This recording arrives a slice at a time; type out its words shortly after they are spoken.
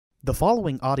The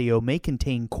following audio may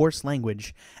contain coarse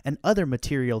language and other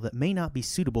material that may not be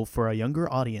suitable for a younger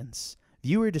audience.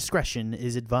 Viewer discretion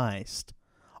is advised.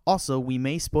 Also, we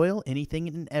may spoil anything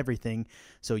and everything,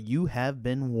 so you have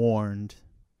been warned.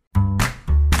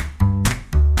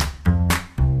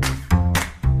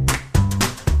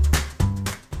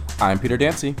 I'm Peter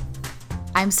Dancy.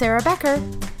 I'm Sarah Becker.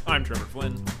 I'm Trevor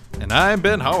Flynn. And I'm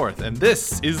Ben Haworth, and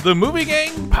this is the Movie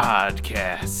Gang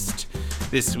Podcast.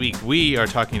 This week we are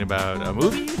talking about a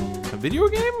movie, a video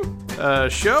game, a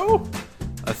show,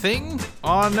 a thing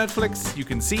on Netflix you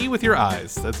can see with your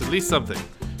eyes. That's at least something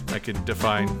I can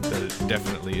define that it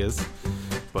definitely is.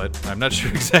 But I'm not sure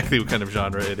exactly what kind of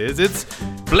genre it is. It's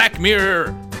Black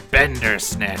Mirror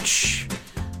Bandersnatch,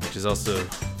 which is also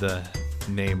the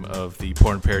name of the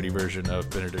porn parody version of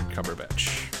Benedict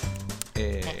Cumberbatch.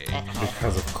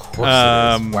 Because of course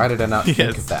it is. Why did I not think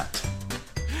of that?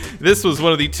 This was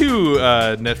one of the two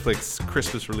Netflix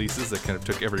Christmas releases that kind of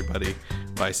took everybody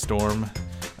by storm.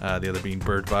 The other being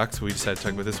Bird Box. We decided to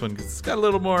talk about this one because it's got a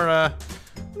little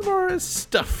more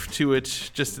stuff to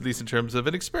it, just at least in terms of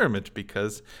an experiment,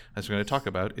 because, as we're going to talk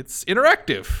about, it's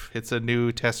interactive. It's a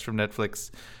new test from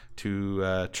Netflix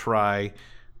to try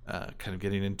kind of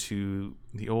getting into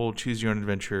the old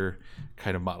choose-your-own-adventure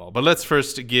kind of model. But let's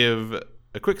first give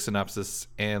a quick synopsis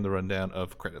and the rundown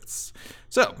of credits.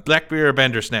 So, Black Mirror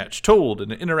Bandersnatch, told in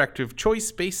an interactive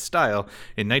choice-based style.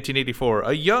 In 1984,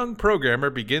 a young programmer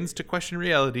begins to question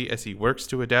reality as he works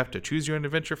to adapt a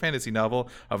choose-your-own-adventure fantasy novel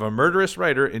of a murderous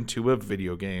writer into a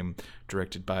video game.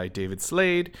 Directed by David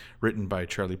Slade, written by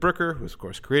Charlie Brooker, who of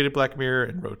course created Black Mirror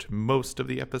and wrote most of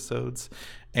the episodes,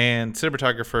 and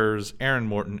cinematographers Aaron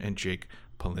Morton and Jake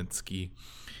Polinsky.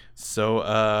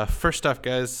 So, first off,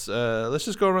 guys, let's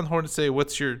just go around the horn and say,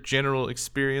 what's your general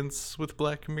experience with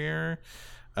Black Mirror,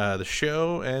 the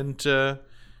show, and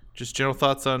just general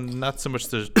thoughts on not so much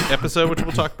the episode, which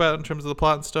we'll talk about in terms of the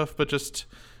plot and stuff, but just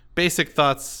basic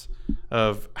thoughts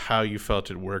of how you felt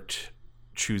it worked,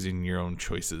 choosing your own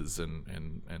choices,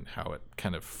 and how it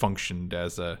kind of functioned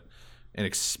as an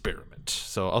experiment.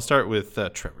 So I'll start with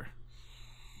Trevor.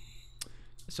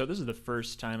 So this is the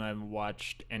first time I've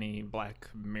watched any Black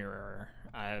Mirror.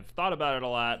 I've thought about it a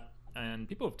lot, and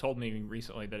people have told me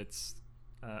recently that it's,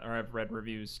 or I've read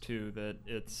reviews too, that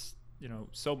it's,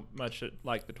 so much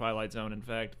like The Twilight Zone, in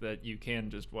fact, that you can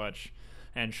just watch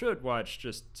and should watch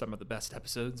just some of the best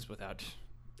episodes without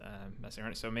messing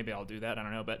around. So maybe I'll do that, I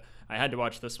don't know, but I had to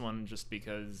watch this one just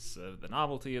because of the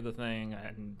novelty of the thing,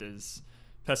 and as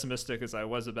pessimistic as I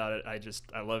was about it,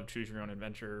 I love choose your own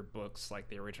adventure books, like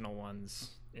the original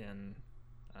ones in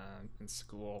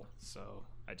school, so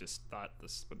I just thought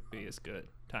this would be as good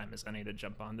time as any to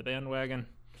jump on the bandwagon,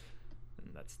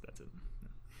 and that's it.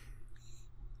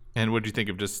 And what do you think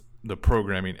of just the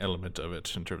programming element of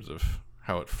it in terms of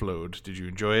how it flowed? Did you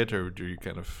enjoy it, or were you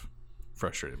kind of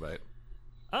frustrated by it?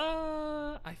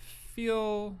 I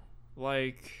feel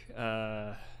like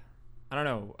I don't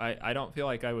know. I don't feel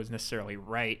like I was necessarily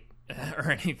right or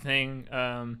anything.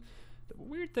 The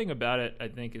weird thing about it, I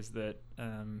think, is that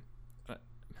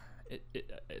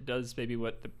it does maybe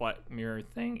what the Black Mirror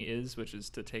thing is, which is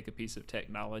to take a piece of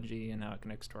technology and how it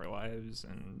connects to our lives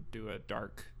and do a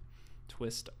dark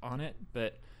twist on it.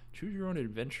 But choose your own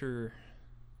adventure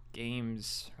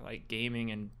games, or like gaming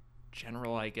in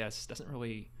general, I guess, doesn't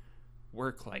really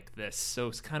work like this. So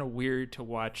it's kind of weird to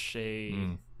watch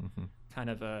a kind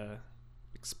of a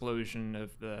explosion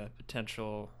of the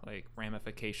potential like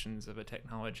ramifications of a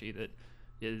technology that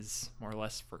is more or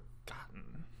less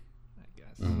forgotten, I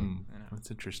guess. That's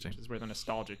interesting. Which is where the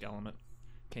nostalgic element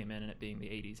came in, and it being the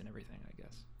 80s and everything, I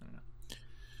guess. I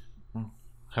don't know.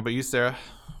 How about you, Sarah?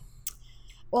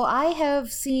 Well, I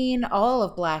have seen all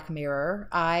of Black Mirror.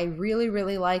 I really,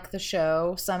 really like the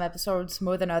show. Some episodes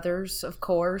more than others, of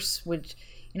course, which,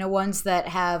 ones that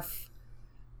have,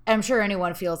 I'm sure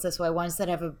anyone feels this way, ones that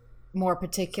have a more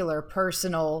particular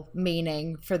personal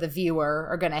meaning for the viewer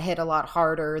are going to hit a lot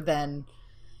harder than,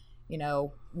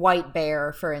 White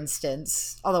Bear, for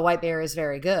instance. Although White Bear is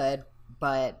very good,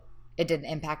 but it didn't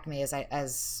impact me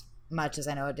as much as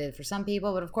I know it did for some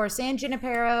people. But of course, San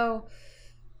Junipero,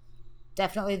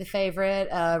 definitely the favorite.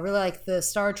 Really like the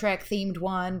Star Trek themed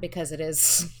one because it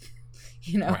is,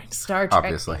 right. Star Trek.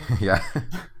 Obviously, yeah.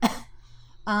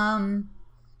 And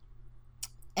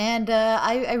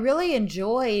I really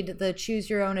enjoyed the choose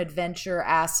your own adventure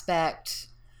aspect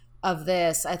of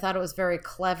this. I thought it was very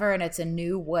clever, and it's a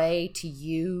new way to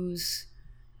use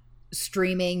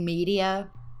streaming media.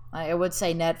 I would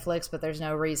say Netflix, but there's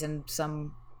no reason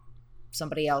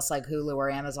somebody else like Hulu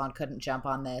or Amazon couldn't jump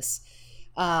on this.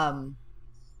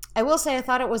 I will say I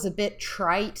thought it was a bit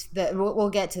trite that we'll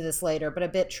get to this later, but a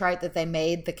bit trite that they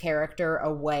made the character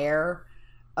aware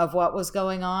of what was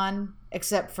going on,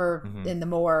 except for in the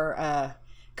more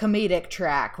comedic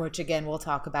track, which again we'll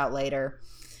talk about later.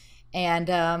 And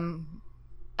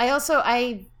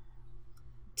I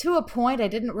to a point, I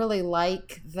didn't really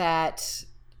like that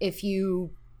if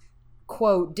you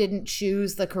quote didn't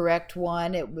choose the correct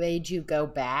one, it made you go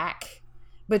back.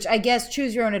 Which I guess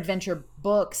Choose Your Own Adventure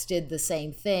books did the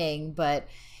same thing, but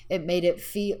it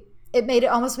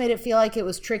almost made it feel like it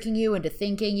was tricking you into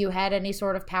thinking you had any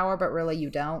sort of power, but really you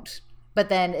don't. But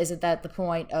then isn't that the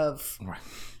point of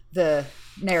the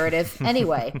narrative?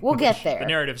 Anyway, we'll get there. The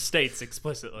narrative states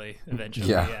explicitly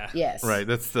eventually. Yeah. Yes. Right.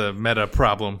 That's the meta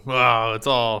problem. Oh, it's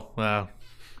all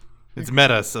it's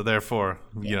meta, so therefore,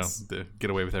 get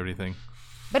away with everything.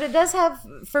 But it does have,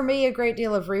 for me, a great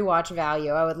deal of rewatch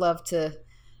value. I would love to,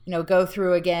 go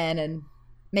through again and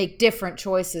make different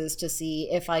choices to see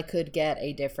if I could get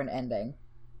a different ending.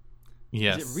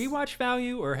 Yes. Is it rewatch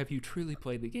value, or have you truly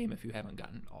played the game if you haven't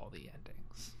gotten all the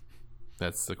endings?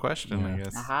 That's the question, I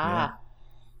guess. Aha. Yeah.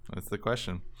 That's the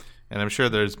question. And I'm sure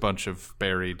there's a bunch of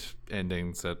buried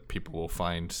endings that people will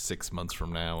find 6 months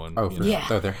from now. And,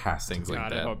 there has things to be. like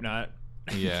that. I hope not.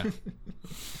 Yeah.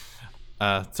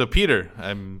 So, Peter,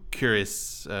 I'm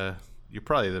curious. You're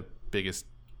probably the biggest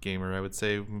gamer, I would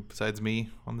say, besides me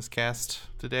on this cast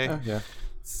today. Oh, yeah.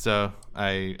 So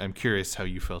I'm curious how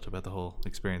you felt about the whole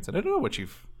experience. And I don't know if you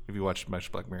watched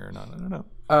much Black Mirror or not. I don't know.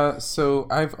 So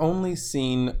I've only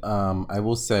seen, I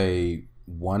will say,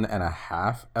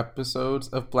 1.5 episodes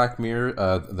of Black Mirror.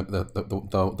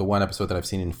 The one episode that I've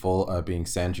seen in full being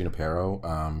San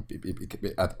Junipero,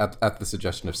 at the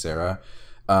suggestion of Sarah.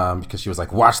 Because she was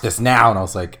like, watch this now, and I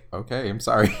was like, okay, I'm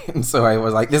sorry. And so I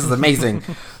was like, this is amazing.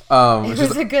 It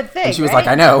was a good thing. And she was like,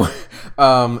 I know.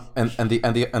 And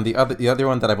the other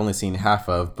one that I've only seen half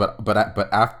of, but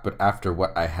after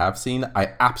what I have seen,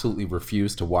 I absolutely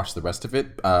refuse to watch the rest of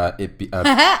it.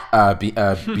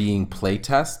 Being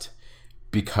playtest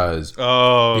because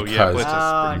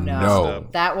playtest no.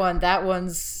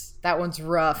 That one's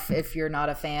rough if you're not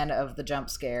a fan of the jump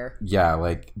scare. Yeah,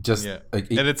 like just like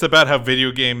and it's about how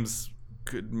video games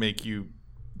could make you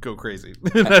go crazy.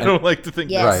 And I don't like to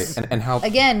think yes. Right. And how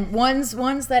again, ones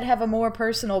that have a more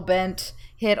personal bent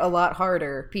hit a lot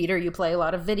harder. Peter, you play a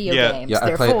lot of video games. Yeah,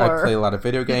 I play a lot of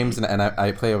video games, and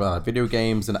I play a lot of video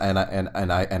games, and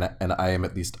I am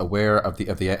at least aware of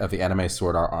the anime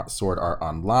Sword Art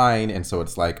Online, and so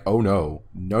it's like, oh no,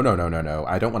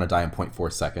 I don't want to die in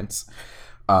 0.4 seconds.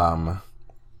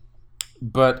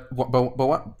 But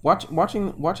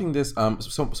watching this,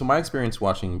 so my experience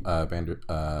watching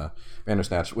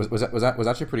Bandersnatch was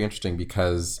actually pretty interesting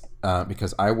because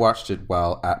I watched it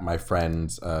while at my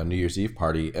friend's New Year's Eve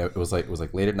party. It was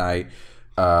like late at night.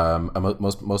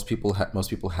 Most people had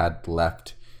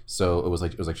left, so it was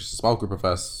like just a small group of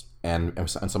us, and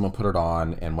someone put it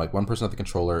on, and like one person had the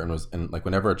controller, and like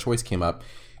whenever a choice came up,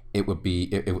 it would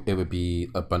be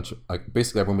a bunch of, like,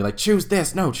 basically everyone would be like, choose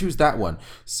this, no, choose that one.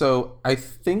 So I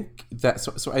think that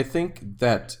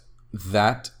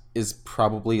that is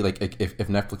probably like if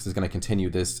Netflix is going to continue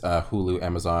this Hulu,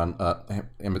 Amazon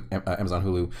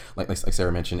Hulu, like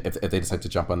Sarah mentioned, if they decide to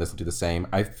jump on this and do the same,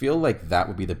 I feel like that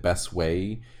would be the best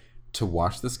way to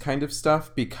watch this kind of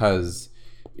stuff, because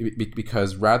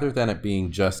rather than it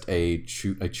being just a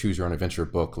choose your own adventure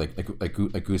book like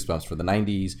Goosebumps for the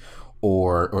 90s,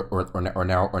 or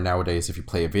nowadays if you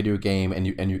play a video game and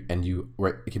you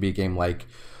it could be a game like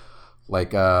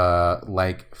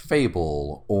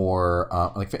Fable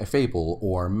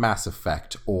or Mass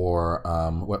Effect, or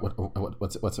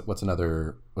what's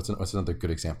another good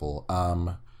example,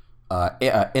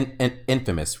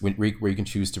 Infamous, where you can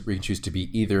choose to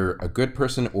be either a good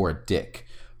person or a dick.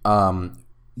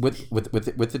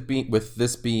 With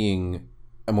this being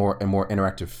a more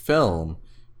interactive film,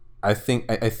 I think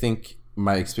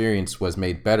my experience was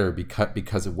made better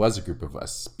because it was a group of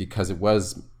us, because it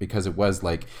was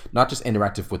like not just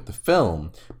interactive with the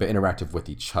film, but interactive with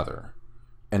each other,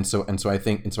 and so I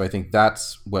think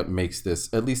that's what makes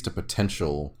this at least a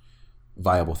potential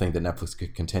viable thing that Netflix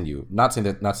could continue. Not saying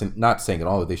at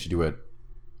all that they should do it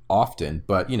often,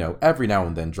 but every now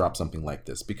and then drop something like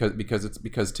this,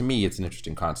 because to me it's an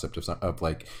interesting concept of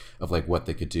what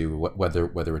they could do,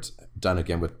 whether it's done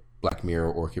again with Black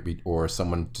Mirror, or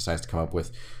someone decides to come up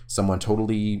with someone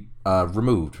totally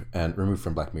removed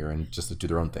from Black Mirror and just to do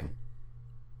their own thing.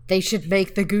 They should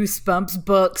make the Goosebumps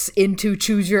books into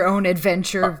Choose Your Own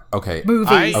Adventure okay.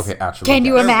 movies. Actually, can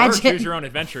you imagine? Choose Your Own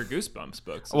Adventure Goosebumps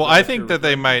books. Well, I think that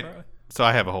they might. So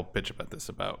I have a whole pitch about this,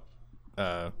 about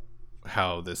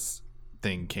how this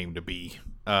thing came to be.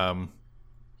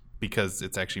 because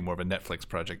it's actually more of a Netflix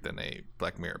project than a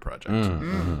Black Mirror project.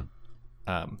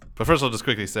 But first, I'll just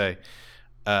quickly say,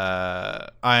 I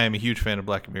am a huge fan of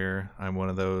Black Mirror. I'm one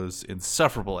of those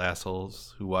insufferable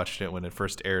assholes who watched it when it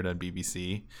first aired on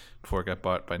BBC before it got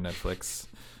bought by Netflix.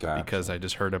 Gotcha. Because I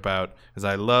just heard about, because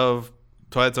I love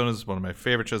Twilight Zone is one of my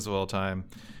favorite shows of all time,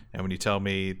 and when you tell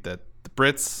me that the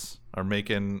Brits are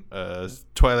making a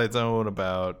Twilight Zone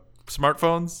about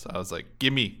smartphones, I was like,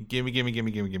 give me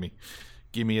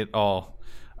it all.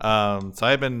 So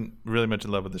I've been really much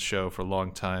in love with the show for a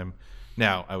long time.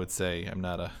 Now, I would say I'm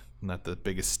not the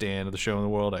biggest stan of the show in the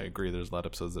world. I agree there's a lot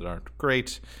of episodes that aren't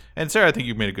great. And Sarah, I think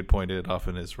you made a good point. It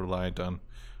often is reliant on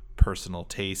personal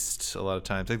taste a lot of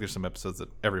times. I think there's some episodes that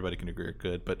everybody can agree are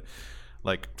good, but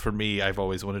like for me, I've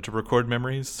always wanted to record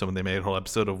memories. So when they made a whole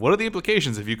episode of what are the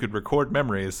implications if you could record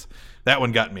memories, that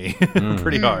one got me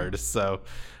pretty hard. So,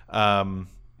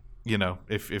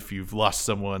 if you've lost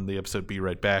someone, the episode Be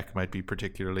Right Back might be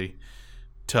particularly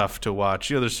tough to watch.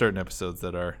 There's certain episodes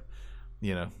that are,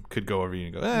 could go over you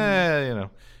and go,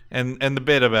 And the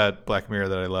bit about Black Mirror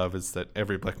that I love is that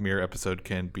every Black Mirror episode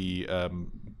can be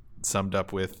summed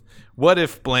up with, what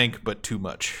if blank but too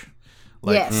much?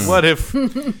 Like, yes. what if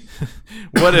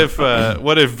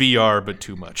VR but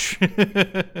too much?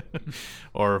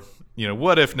 Or,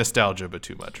 what if nostalgia but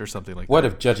too much, or something like What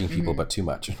that. if judging people but too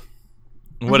much?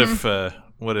 What if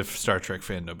Star Trek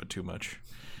fandom but too much?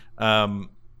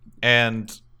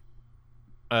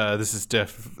 This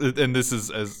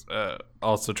is as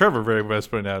also Trevor very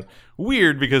much pointed out,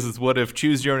 weird because it's what if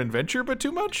choose your own adventure but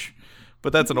too much?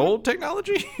 But that's an old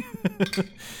technology.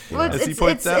 Well, As he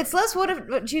points out. it's less what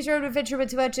if choose your own adventure but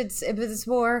too much. It's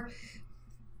more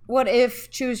what if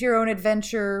choose your own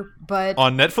adventure but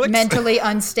On Netflix? mentally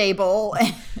unstable.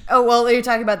 Oh well, you're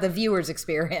talking about the viewer's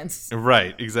experience.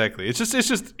 Right, exactly. It's just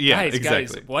yeah,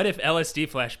 exactly. Guys, what if LSD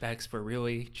flashbacks were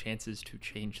really chances to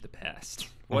change the past?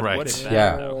 What if that?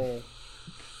 Yeah. Though?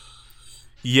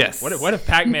 Yes. What if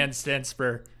Pac-Man stands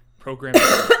for programming?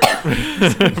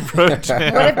 What if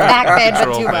Pac-Man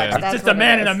but too much? It's That's Just what a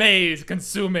man it in a is. maze,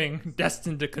 consuming,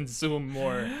 destined to consume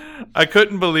more. I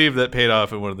couldn't believe that paid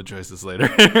off in one of the choices later.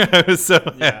 I was so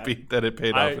happy that it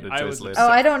paid off in a I choice was later. Oh,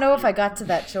 I don't know if I got to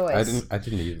that choice. I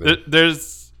didn't either.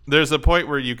 There's a point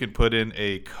where you can put in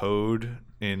a code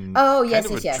in Oh kind yes,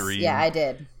 of a yes. dream. Yeah, I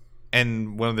did.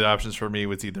 And one of the options for me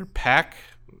was either Pac,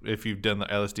 if you've done the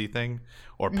LSD thing,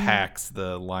 or Pax,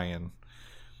 the lion.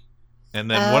 And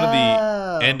then one of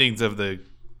the endings of the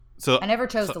I never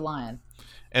chose the lion.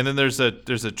 and then there's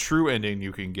a true ending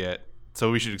you can get.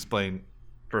 So we should explain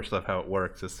first off how it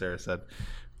works, as Sarah said.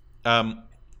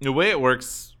 The way it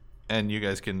works, and you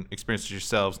guys can experience it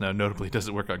yourselves now, notably it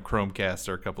doesn't work on Chromecast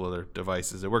or a couple other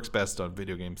devices. It works best on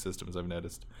video game systems, I've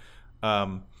noticed.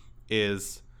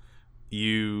 Is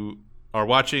you are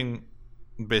watching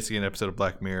basically an episode of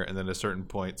Black Mirror, and then at a certain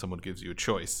point someone gives you a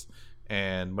choice.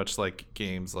 And much like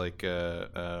games like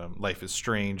Life is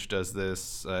Strange does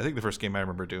this, I think the first game I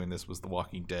remember doing this was The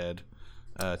Walking Dead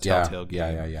Telltale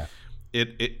game. Yeah.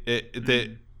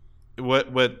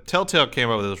 What Telltale came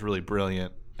up with was really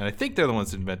brilliant, and I think they're the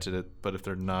ones that invented it. But if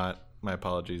they're not, my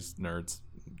apologies, nerds.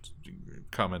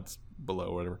 Comments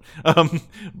below, or whatever.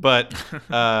 But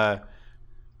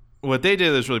what they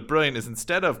did that was really brilliant is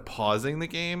instead of pausing the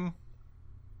game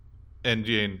and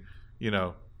doing,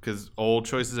 because old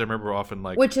choices I remember were often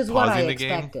like Which is pausing what I the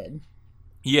game. expected.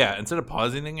 Yeah, instead of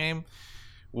pausing the game,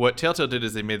 what Telltale did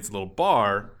is they made this little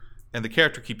bar, and the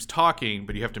character keeps talking,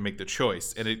 but you have to make the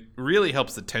choice, and it really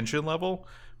helps the tension level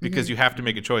because you have to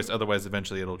make a choice, otherwise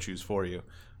eventually it'll choose for you.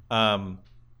 And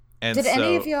Did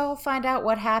any of y'all find out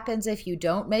what happens if you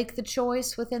don't make the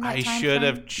choice within that I time should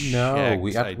frame? have checked. No,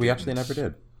 we I actually didn't. never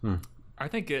did.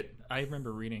 I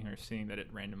remember reading or seeing that it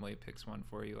randomly picks one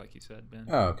for you, like you said, Ben.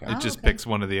 Oh, okay. It just okay. picks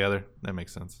one or the other. That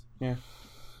makes sense. Yeah.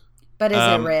 But is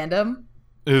it random?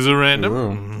 Is it random?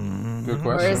 Ooh. Good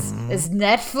Or question. is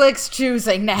Netflix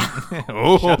choosing now?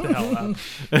 Oh, Shut the hell up.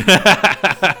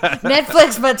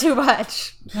 Netflix, but too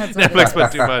much. That's what it Netflix, is.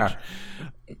 but too much.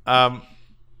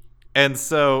 And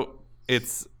so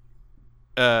it's,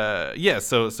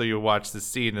 so you watch the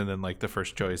scene, and then like the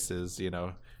first choice is,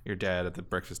 your dad at the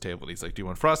breakfast table, and he's like, "Do you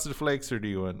want Frosted Flakes or do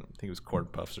you want?" I think it was Corn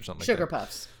Puffs or something. Sugar like that.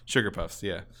 Puffs. Sugar Puffs,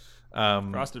 yeah.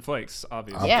 Frosted Flakes,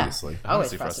 obviously. Yeah. Obviously. Always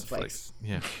Honestly, Frosted Flakes.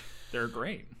 Yeah. They're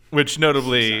great. Which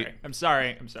notably, I'm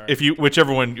sorry. if you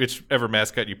whichever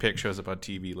mascot you pick shows up on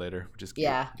TV later, which is cute.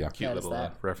 Yeah. Cute that is little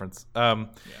that. reference.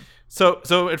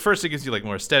 So at first it gives you like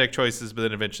more aesthetic choices, but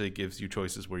then eventually it gives you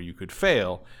choices where you could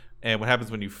fail. And what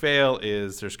happens when you fail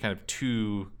is there's kind of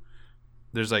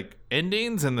there's like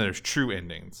endings and there's true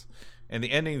endings. And the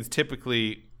endings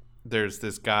typically there's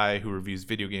this guy who reviews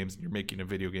video games, and you're making a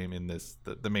video game in this.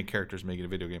 The main character's making a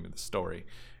video game in the story,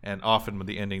 and often with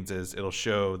the endings is it'll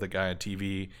show the guy on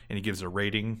TV, and he gives a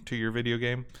rating to your video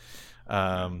game,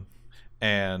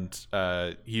 and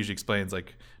he usually explains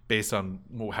like based on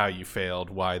how you failed,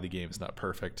 why the game is not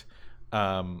perfect,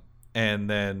 and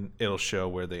then it'll show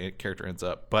where the character ends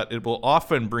up. But it will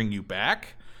often bring you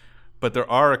back. But there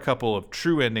are a couple of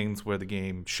true endings where the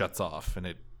game shuts off and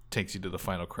it takes you to the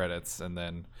final credits, and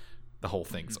then the whole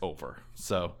thing's over.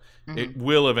 So it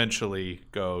will eventually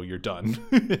go, you're done.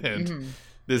 And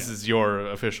this is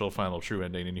your official final true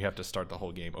ending, and you have to start the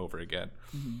whole game over again.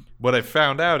 What I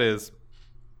found out is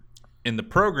in the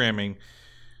programming,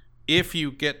 if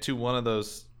you get to one of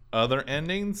those other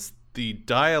endings, the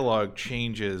dialogue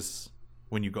changes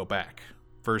when you go back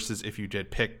versus if you did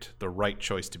picked the right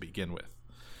choice to begin with.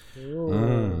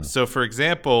 So, for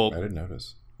example, I didn't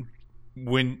notice.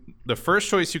 When the first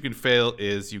choice you can fail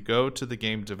is you go to the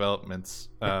game development's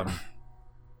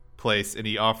place, and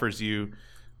he offers you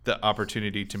the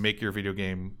opportunity to make your video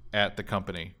game at the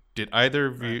company. Did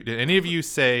any of you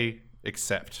say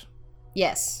accept?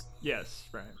 Yes. Yes,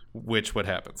 right. What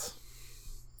happens?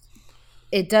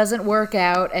 It doesn't work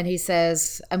out, and he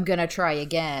says, I'm going to try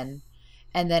again.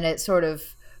 And then it sort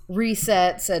of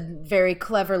resets and very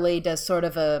cleverly does sort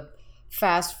of a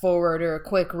fast forward or a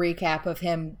quick recap of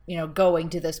him, going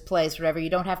to this place, whatever. You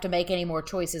don't have to make any more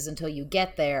choices until you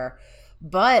get there.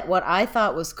 But what I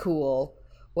thought was cool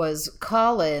was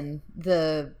Colin,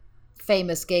 the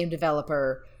famous game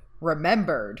developer,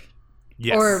 remembered.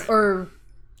 Yes. Or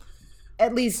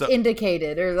at least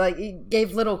indicated, or like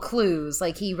gave little clues,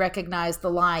 like he recognized the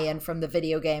lion from the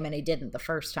video game and he didn't the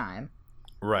first time.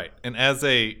 Right. And as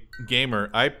a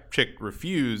gamer, I picked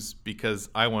refuse because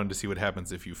I wanted to see what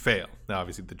happens if you fail. Now,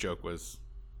 obviously, the joke was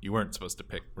you weren't supposed to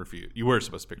pick refuse. You were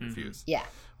supposed to pick refuse. Yeah.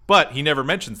 But he never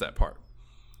mentions that part.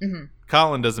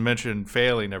 Colin doesn't mention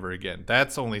failing ever again.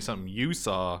 That's only something you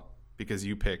saw because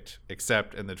you picked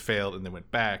accept and then failed and then went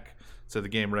back. So the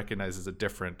game recognizes a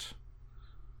different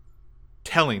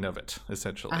telling of it,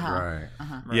 essentially. Right.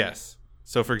 Yes.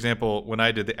 So, for example, when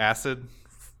I did the acid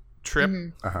trip,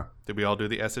 did we all do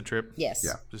the acid trip? Yes.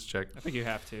 Yeah. Just check. I think you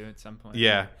have to at some point.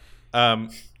 Yeah.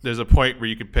 There's a point where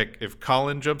you can pick if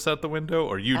Colin jumps out the window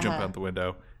or you jump out the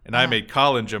window. And I made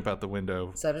Colin jump out the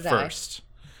window first.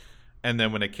 And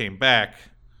then when it came back,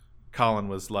 Colin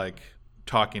was like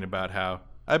talking about how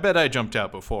I bet I jumped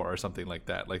out before or something like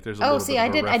that. Like there's a little bit of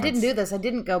a reference. I didn't do this. I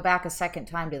didn't go back a second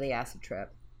time to the acid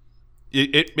trip.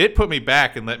 It put me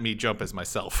back and let me jump as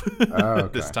myself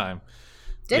this time.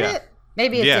 Did it?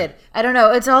 Maybe it did. I don't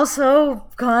know. It's all so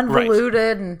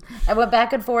convoluted, and I went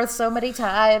back and forth so many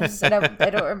times, and I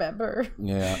don't remember.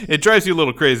 Yeah. It drives you a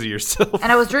little crazy yourself.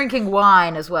 And I was drinking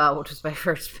wine as well, which was my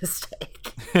first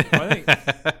mistake. Well,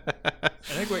 I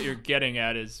think what you're getting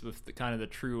at is with the kind of the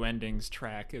true endings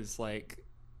track is like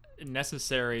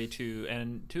necessary to,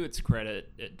 and to its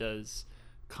credit, it does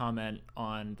comment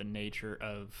on the nature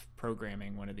of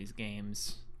programming one of these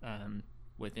games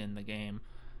within the game.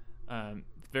 The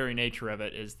very nature of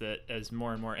it is that as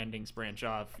more and more endings branch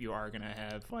off, you are going to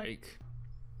have like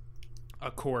a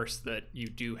course that you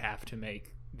do have to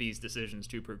make these decisions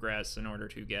to progress in order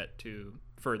to get to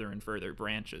further and further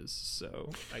branches. So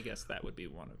I guess that would be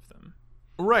one of them.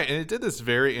 Right, and it did this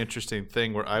very interesting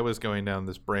thing where I was going down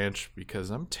this branch because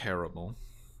I'm terrible.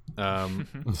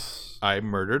 I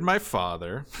murdered my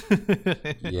father.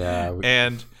 Yeah.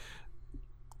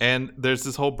 And there's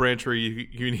this whole branch where you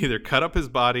can either cut up his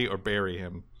body or bury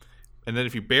him. And then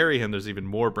if you bury him, there's even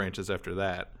more branches after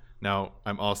that. Now,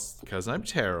 I'm also, because I'm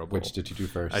terrible. Which did you do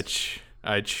first?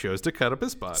 I chose to cut up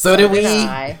his body. So did we.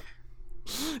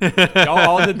 Y'all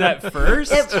all did that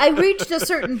first? I reached a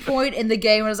certain point in the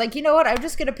game and I was like, you know what? I'm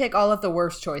just going to pick all of the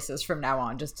worst choices from now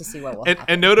on just to see what will happen.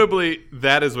 And notably,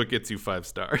 that is what gets you 5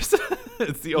 stars.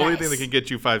 It's the only thing that can get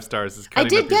you 5 stars is I cutting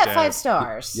did up your get dad. 5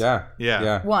 stars.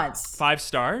 Yeah. Once. 5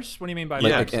 stars? What do you mean by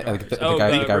Like, 5 stars? the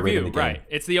guy review, rated the game. right.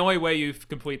 It's the only way you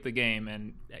complete the game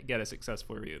and get a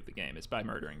successful review of the game is by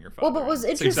murdering your father. Well, but what's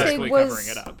interesting successfully was covering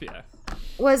it up, yeah.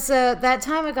 Was that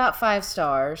time I got 5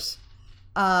 stars.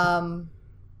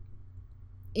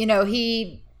 You know,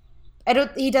 he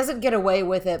doesn't get away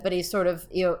with it, but he's sort of,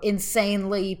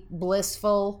 insanely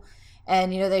blissful.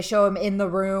 And, they show him in the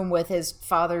room with his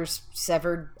father's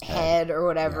severed head or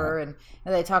whatever. Yeah.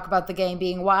 And they talk about the game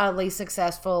being wildly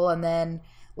successful. And then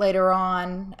later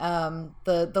on,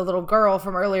 the little girl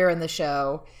from earlier in the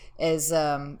show is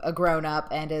a grown-up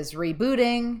and is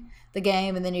rebooting the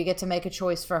game. And then you get to make a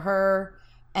choice for her.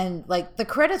 And, the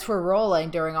credits were rolling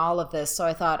during all of this. So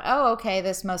I thought, oh, okay,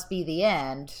 this must be the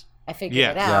end. I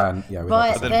figured it out. Yeah,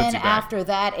 but then it then puts you back. after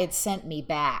that, it sent me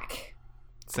back.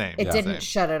 Same. It didn't Same.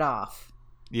 shut it off.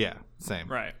 Yeah, same.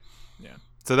 Right. Yeah.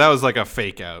 So that was like a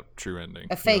fake out true ending.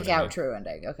 A fake out true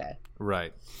ending. Okay.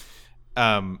 Right.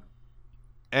 And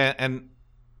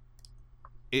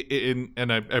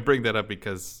I bring that up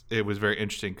because it was very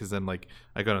interesting, because then like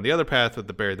I go on the other path with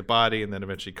the bury the body, and then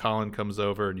eventually Colin comes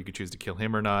over and you can choose to kill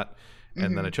him or not.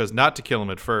 And then I chose not to kill him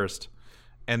at first,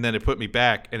 and then it put me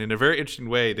back. And in a very interesting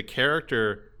way, the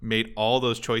character made all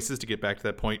those choices to get back to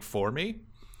that point for me.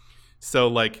 So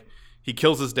like he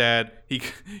kills his dad. He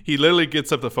literally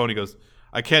gets up the phone. He goes,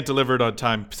 I can't deliver it on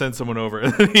time. Send someone over.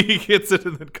 And then he gets it,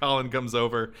 and then Colin comes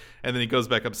over, and then he goes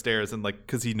back upstairs, and like,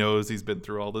 because he knows he's been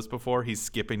through all this before, he's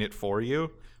skipping it for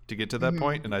you to get to that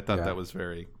point. And I thought that was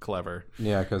very clever.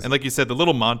 Yeah, because and like you said, the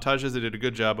little montages, they did a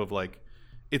good job of like,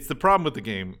 it's the problem with the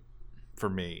game for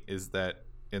me is that,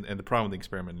 and the problem with the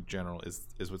experiment in general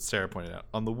is what Sarah pointed out.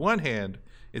 On the one hand,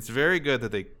 it's very good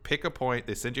that they pick a point,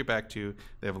 they send you back to,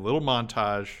 they have a little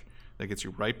montage that gets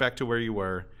you right back to where you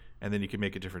were, and then you can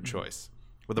make a different choice.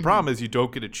 But the problem is you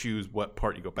don't get to choose what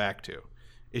part you go back to.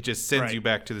 It just sends you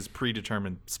back to this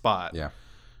predetermined spot. Yeah.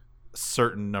 A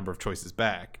certain number of choices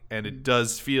back. And it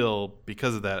does feel,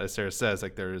 because of that, as Sarah says,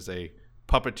 like there is a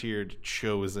puppeteered,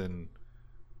 chosen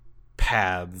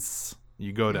paths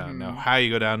you go down. Now, how you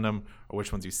go down them or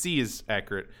which ones you see is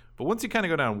accurate. But once you kind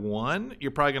of go down one,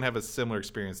 you're probably going to have a similar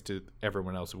experience to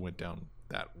everyone else who went down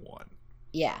that one.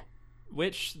 Yeah.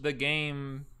 Which the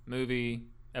game, movie,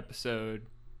 episode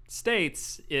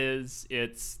states is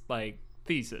its like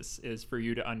thesis is for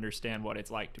you to understand what it's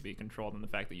like to be controlled and the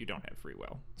fact that you don't have free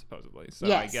will, supposedly. So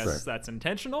I Yes. guess that's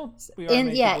intentional.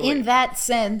 In that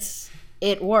sense,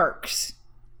 it works.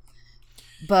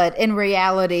 But in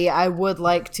reality, I would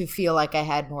like to feel like I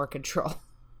had more control.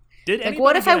 Did Like,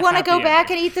 what if I want to go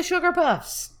back and eat the sugar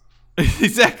puffs?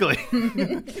 Exactly.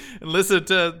 And listen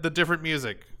to the different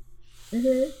music.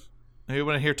 We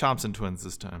want to hear Thompson Twins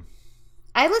this time.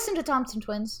 I listened to Thompson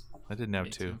Twins. I didn't have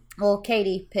to. Well,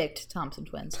 Katie picked Thompson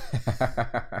Twins.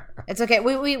 It's okay.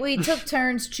 We took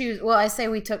turns choose. Well, I say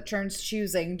we took turns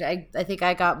choosing. I think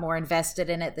I got more invested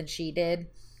in it than she did.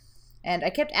 And I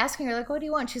kept asking her, like, what do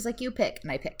you want? She's like, you pick.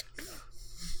 And I picked.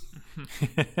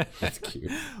 that's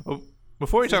cute. Well,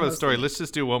 before we talk about the story, let's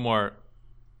just do one more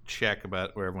check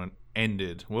about where everyone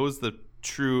ended. What was the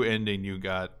true ending you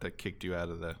got that kicked you out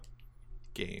of the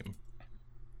game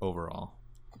overall?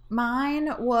 Mine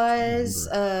was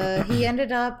he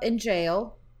ended up in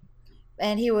jail.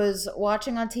 And he was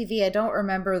watching on TV. I don't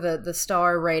remember the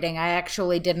star rating. I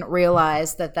actually didn't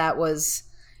realize that was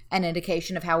an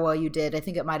indication of how well you did. I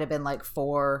think it might have been like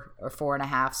 4 or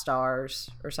 4.5 stars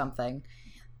or something.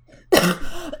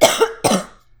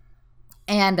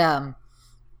 And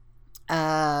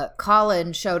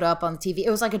Colin showed up on TV. It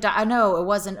was like I know it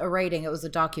wasn't a rating. It was a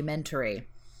documentary.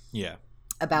 Yeah.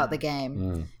 About the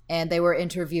game, and they were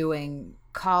interviewing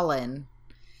Colin,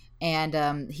 and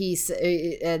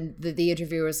the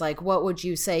interviewer was like, "What would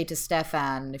you say to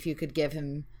Stefan if you could give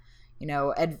him,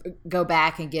 go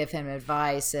back and give him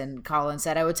advice?" And Colin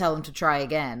said, "I would tell him to try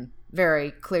again,"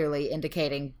 very clearly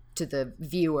indicating to the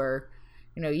viewer,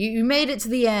 you made it to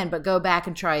the end, but go back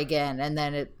and try again, and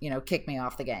then it, kicked me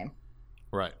off the game.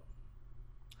 Right.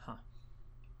 Huh.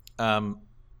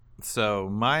 So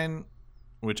mine,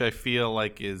 which I feel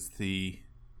like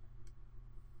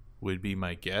would be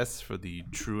my guess for the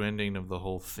true ending of the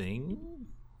whole thing,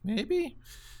 maybe,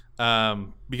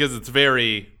 because it's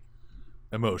very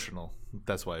emotional.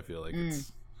 That's why I feel like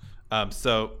it's.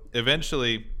 So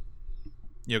eventually,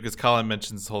 because Colin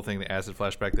mentions this whole thing, the acid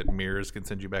flashback, that mirrors can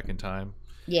send you back in time.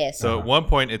 Yes. So at one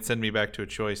point, it sent me back to a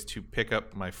choice to pick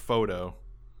up my photo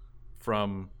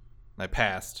from my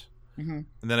past, and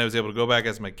then I was able to go back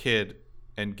as my kid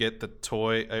and get the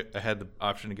toy. I had the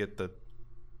option to get the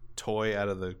toy out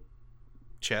of the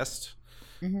chest,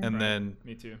 and then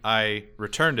Me too. I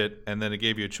returned it, and then it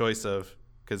gave you a choice of,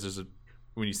 because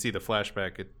when you see the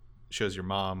flashback, it shows your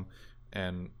mom,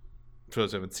 and for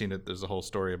those who haven't seen it, there's a whole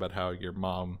story about how your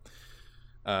mom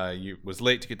was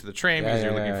late to get to the train because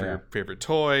you're looking for your favorite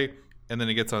toy, and then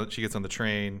she gets on the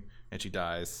train and she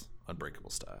dies, Unbreakable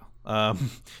style.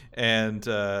 And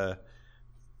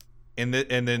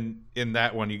then in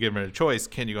that one, you give her a choice: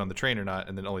 can you go on the train or not?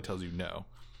 And then it only tells you no.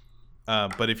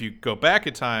 But if you go back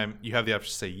in time, you have the option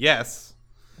to say yes.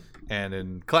 And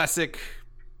in classic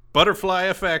Butterfly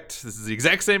Effect, this is the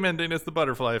exact same ending as the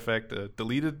Butterfly Effect, a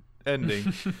deleted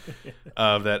ending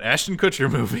of that Ashton Kutcher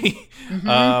movie.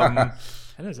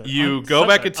 You go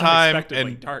back in time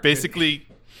and basically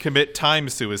commit time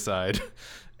suicide.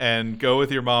 and go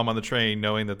with your mom on the train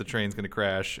knowing that the train's going to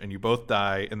crash, and you both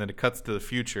die, and then it cuts to the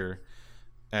future,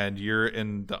 and you're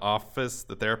in the office,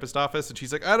 the therapist office, and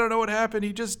she's like, I don't know what happened,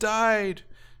 he just died,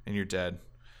 and you're dead.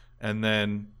 And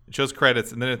then it shows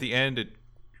credits, and then at the end it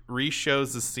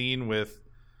re-shows the scene with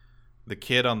the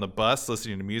kid on the bus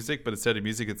listening to music, but instead of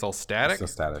music it's all static.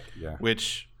 It's so static, yeah.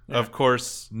 Which, of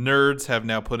course, nerds have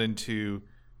now put into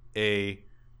a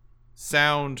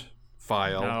sound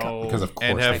file Because of course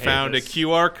and they have hate found a this.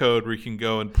 QR code where you can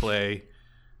go and play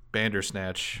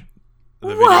Bandersnatch,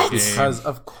 the What? video game, Because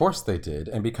of course they did,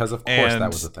 and because of course that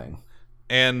And- was a thing.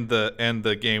 and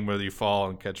the game where you fall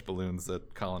and catch balloons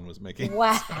that Colin was making.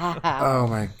 Wow. Oh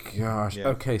my gosh. Yeah.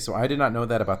 Okay, so I did not know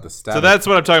that about the static. So that's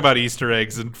what I'm talking about, Easter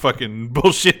eggs and fucking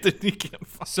bullshit that you can't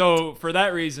find. So for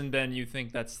that reason, Ben, you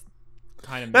think that's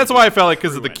kind of That's maybe why I felt like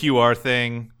because of the true QR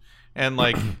thing, and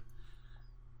like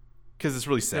because it's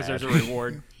really sad. because there's a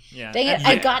reward. Yeah. Dang it,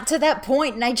 I got to that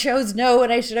point and I chose no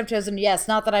and I should have chosen yes.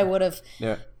 Not that I would have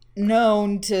Yeah.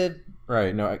 known to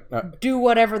Right. No. do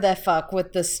whatever the fuck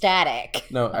with the static.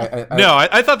 No.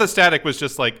 I thought the static was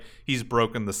just like he's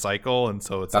broken the cycle, and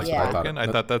so it's That's like what I thought. broken. I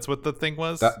thought that's what the thing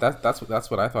was. That's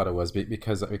what I thought it was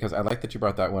because I like that you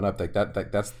brought that one up. Like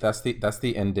that's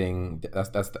the ending. That's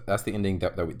the ending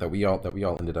that we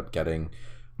all ended up getting.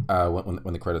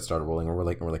 When the credits started rolling, and we're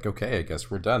like, okay, I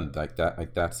guess we're done. Like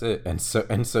that's it. And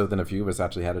so then a few of us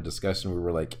actually had a discussion. We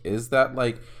were like, is that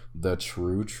like the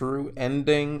true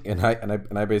ending? And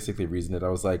I basically reasoned it. I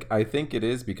was like, I think it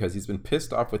is because he's been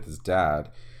pissed off with his dad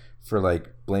for like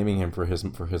blaming him for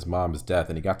his mom's death,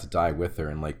 and he got to die with her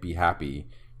and like be happy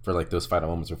for like those final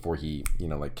moments before he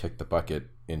like kicked the bucket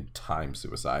in time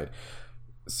suicide.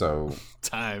 So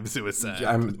Time suicide.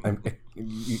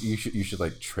 you should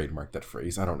like trademark that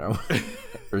phrase. I don't know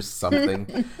or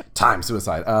something. Time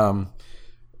suicide.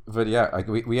 But yeah, like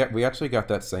we actually got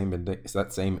that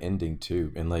same ending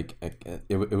too, and like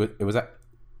it was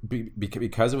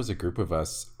because it was a group of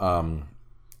us.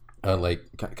 Like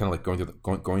kind of like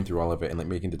going through all of it and like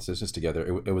making the decisions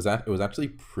together. It was actually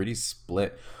pretty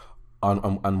split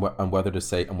on whether to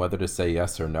say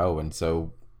yes or no, and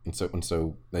so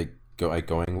like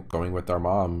going with our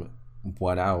mom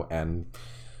won out, and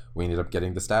we ended up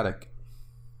getting the static.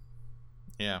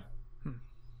 Yeah.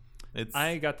 It's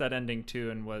I got that ending too,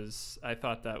 and I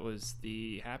thought that was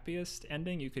the happiest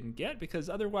ending you can get, because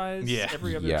otherwise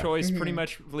every other Yeah. choice pretty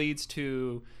much leads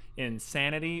to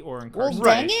insanity or Well,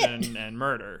 dang incarceration and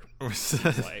murder.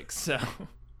 Like so.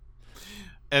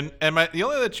 And the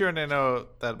only other children I know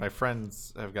that my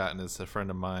friends have gotten is a friend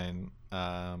of mine.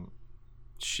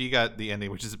 She got the ending,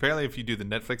 which is apparently if you do the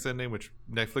Netflix ending, which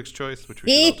Netflix choice, which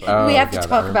we should all talk We Oh, have to God,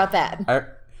 talk about that.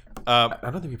 I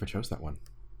don't think we ever chose that one.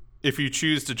 if you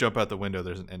choose to jump out the window,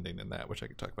 there's an ending in that, which I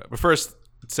could talk about. But first,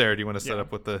 Sarah, do you want to set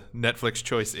up what the Netflix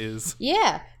choice is?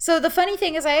 Yeah. So the funny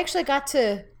thing is I actually got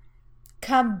to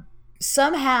come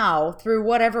somehow through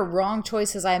whatever wrong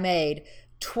choices I made.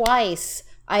 Twice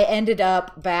I ended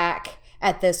up back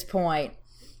at this point.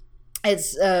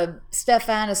 It's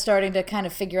Stefan is starting to kind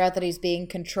of figure out that he's being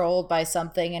controlled by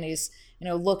something, and he's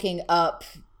looking up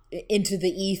into the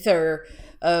ether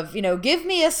of give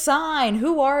me a sign,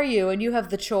 who are you? And you have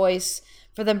the choice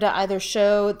for them to either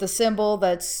show the symbol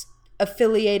that's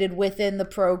affiliated within the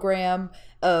program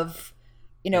of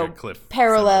Cliff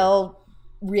parallel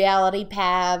reality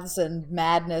paths and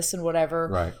madness and whatever,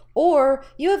 Right. or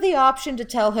you have the option to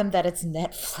tell him that it's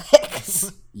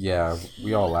Netflix. Yeah,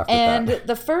 we all laughed And at that.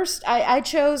 the first, I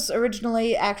chose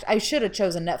originally, I should have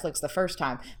chosen Netflix the first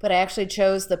time, but I actually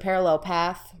chose the parallel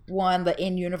path one, the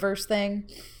in-universe thing,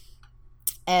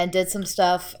 and did some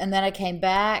stuff. And then I came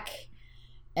back,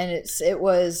 and it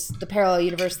was the parallel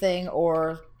universe thing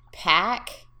or PAC,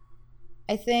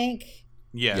 I think.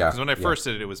 Yeah, Yeah, because when I yeah. first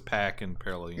did it, it was Pack and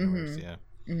Parallel Universe, yeah.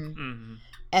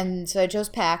 And so I chose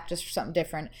PAC just for something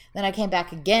different. Then I came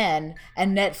back again,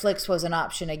 and Netflix was an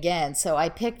option again. So I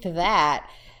picked that.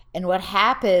 And what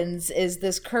happens is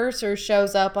this cursor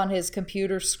shows up on his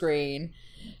computer screen,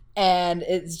 and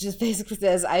it just basically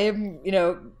says, I am,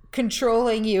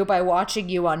 controlling you by watching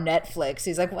you on Netflix.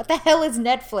 He's like, what the hell is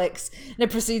Netflix? And it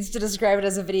proceeds to describe it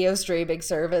as a video streaming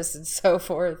service and so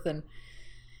forth. And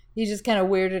he just kind of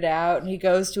weirded out, and he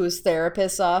goes to his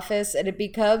therapist's office, and it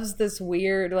becomes this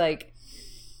weird,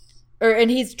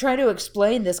 and he's trying to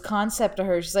explain this concept to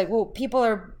her. She's like, well, people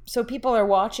are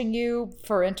watching you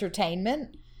for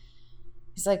entertainment?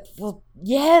 He's like, well,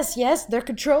 yes, they're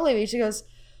controlling me. She goes,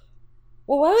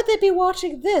 well, why would they be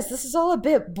watching this? This is all a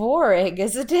bit boring,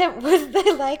 isn't it? Would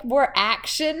they like more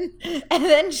action? And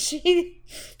then she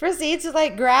proceeds to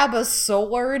like grab a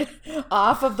sword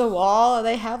off of the wall, and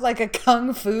they have like a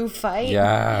kung fu fight.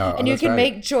 Yeah, and you that's can right.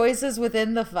 make choices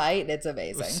within the fight. It's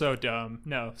amazing. So dumb.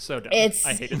 No, so dumb. It's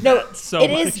I hated no, that so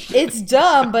it much. is. It's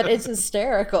dumb, but it's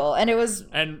hysterical, and it was,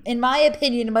 And in my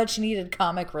opinion, much needed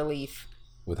comic relief.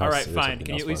 With how all right, serious fine. everything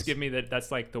Can you else at least was. give me that?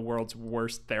 That's like the world's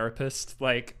worst therapist.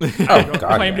 Like, Oh, I don't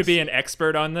God, claim to yes. be an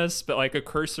expert on this, but like a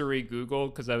cursory Google,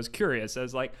 because I was curious. I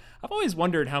was like, I've always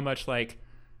wondered how much like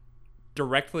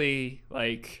directly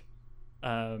like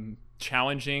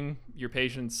challenging your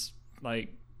patient's like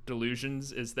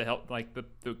delusions is the help like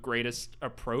the greatest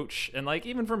approach. And like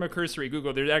even from a cursory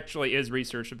Google, there actually is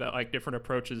research about like different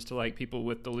approaches to like people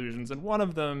with delusions, and one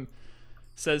of them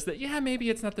says that maybe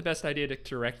it's not the best idea to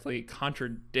directly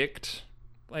contradict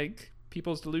like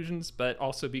people's delusions, but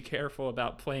also be careful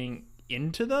about playing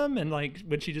into them. And like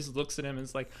when she just looks at him and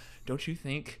is like, don't you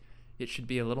think it should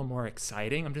be a little more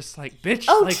exciting? I'm just like, bitch.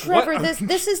 Oh, like, Trevor, what?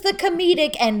 this is the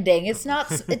comedic ending. It's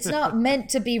not meant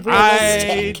to be I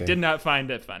realistic. did not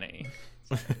find it funny.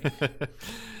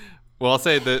 Well, I'll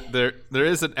say that there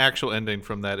is an actual ending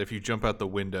from that. If you jump out the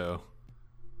window,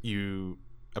 you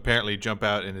apparently jump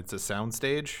out and it's a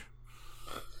soundstage,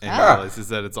 and he realizes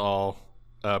that it's all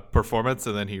performance,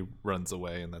 and then he runs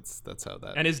away, and that's how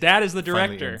that. And his dad is the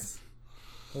finally director. ends.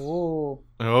 Ooh.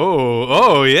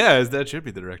 Oh yeah, that should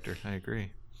be the director. I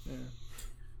agree.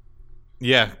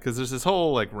 Yeah, because there's this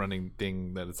whole like running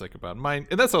thing that it's like about mind,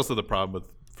 and that's also the problem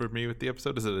for me with the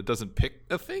episode is that it doesn't pick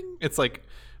a thing. It's like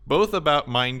both about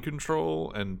mind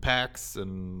control and PAX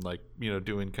and like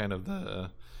doing kind of the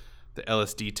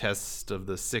LSD test of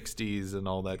the 60s and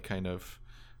all that kind of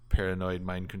paranoid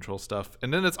mind control stuff.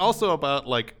 And then it's also about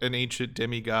like an ancient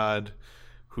demigod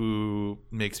who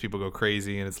makes people go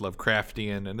crazy, and it's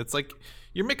Lovecraftian, and it's like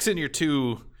you're mixing your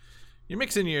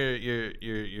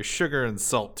sugar and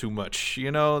salt too much.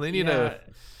 They need there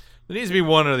needs to be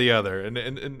one or the other.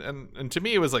 And to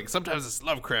me it was like sometimes it's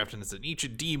Lovecraft and it's an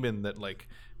ancient demon that like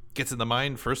gets in the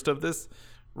mind first of this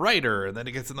writer, and then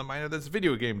it gets in the mind of this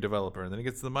video game developer, and then it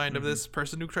gets in the mind of this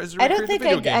person who tries to I recreate don't think the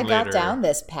video game I got later. down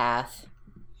this path.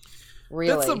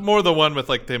 Really? That's more the one with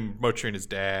like them butchering his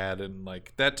dad, and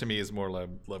like that to me is more like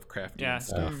Lovecraftian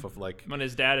stuff of like When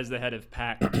his dad is the head of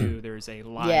PAC too, there's a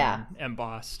lion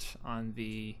embossed on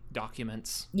the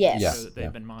documents. Yes. Yeah. So that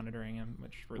they've been monitoring him,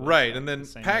 which relates right, back and to then the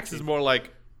same PAX is motif. more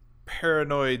like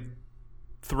paranoid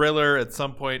thriller. At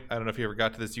some point, I don't know if you ever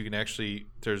got to this, you can actually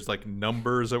there's like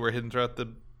numbers that were hidden throughout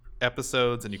the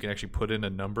episodes, and you can actually put in a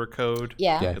number code.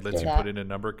 Yeah. Yeah, It lets you that. put in a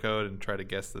number code and try to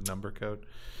guess the number code.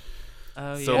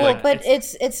 Oh, So, yeah. Well, like, but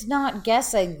it's not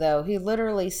guessing though. He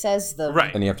literally says them.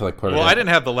 Right. And you have to like put it Well, in. I didn't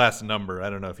have the last number. I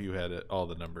don't know if you had all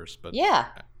the numbers, but Yeah.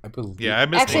 I believe. yeah, I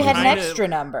missed Actually one. had an Kind of- extra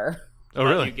number. Oh, Let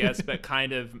really? you guess, but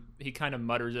he kind of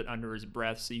mutters it under his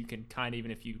breath, so you can kind of,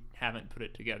 even if you haven't put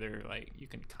it together, like you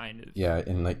can kind of. Yeah,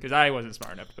 and like Because I wasn't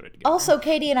smart enough to put it together. Also,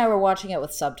 Katie and I were watching it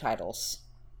with subtitles,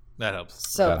 That helps.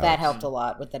 so That that helps. helped a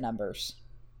lot with the numbers.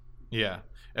 Yeah.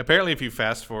 Apparently, if you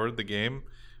fast forward the game,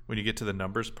 when you get to the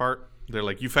numbers part, they're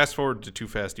like, you fast forward to too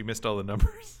fast. You missed all the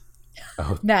numbers.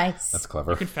 oh, Nice. that's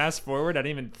clever. You can fast forward. I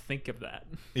didn't even think of that.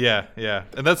 Yeah, yeah.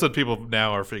 And that's what people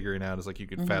now are figuring out is like you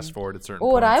can fast forward at certain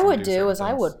Well, what points I and would do do certain is I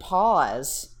things. would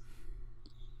pause.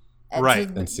 Right.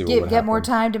 To And see what get, would get more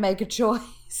happen. time to make a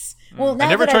choice. Well, now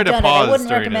never that tried I've to done it, I pause wouldn't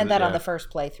during recommend it, that on yeah. the first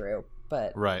playthrough.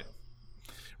 But Right.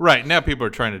 Right. Now people are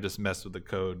trying to just mess with the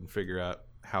code and figure out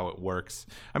how it works.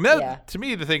 I mean, Yeah. to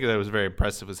me, the thing that was very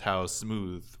impressive is how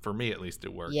smooth, for me at least,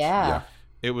 it worked. yeah. Yeah.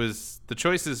 It was, the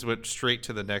choices went straight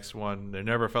to the next one. There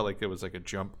never felt like there was like a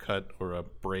jump cut or a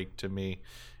break to me.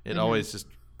 It always just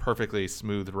perfectly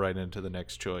smoothed right into the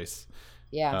next choice.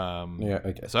 Yeah. Yeah.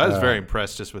 Okay. So I was very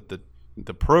impressed just with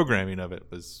the programming of it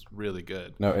was really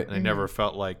good. No, And I never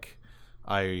felt like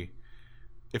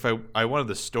if I wanted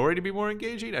the story to be more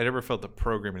engaging, I never felt the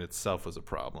programming itself was a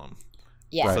problem.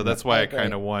 Yeah. Right. So that's why I agree.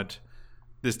 kind of want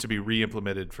this to be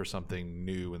re-implemented for something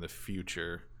new in the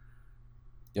future.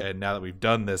 Yep. And now that we've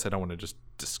done this, I don't want to just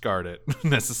discard it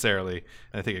necessarily.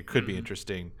 And I think it could be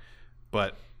interesting,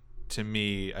 but to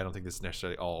me, I don't think this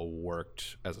necessarily all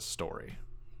worked as a story.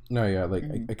 No, yeah, like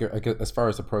I guess as far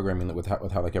as the programming with how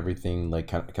like everything like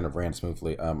kind of ran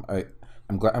smoothly.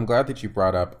 I'm glad that you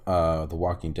brought up The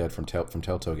Walking Dead from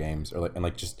Telltale Games, or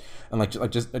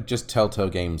just Telltale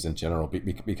games in general,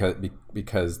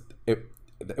 because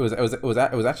it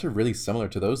was actually really similar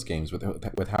to those games with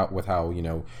how you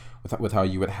know with how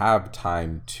you would have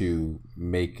time to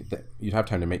make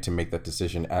that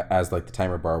decision as like the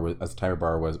timer bar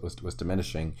was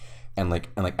diminishing, and like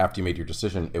after you made your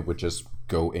decision, it would just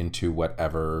go into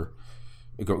whatever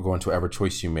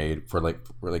choice you made for like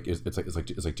it's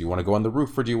like do you want to go on the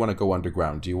roof or do you want to go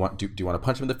underground? Do you want to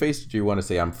punch him in the face or do you want to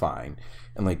say I'm fine?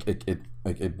 And like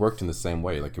it worked in the same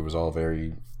way. Like it was all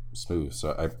very smooth.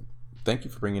 So I thank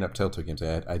you for bringing up Telltale games.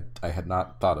 I had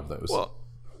not thought of those. Well,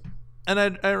 and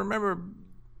I remember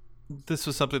this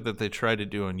was something that they tried to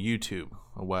do on YouTube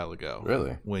a while ago.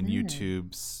 Really? When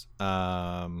YouTube's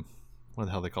what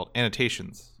the hell they called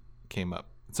annotations came up.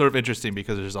 It's sort of interesting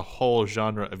because there's a whole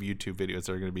genre of YouTube videos that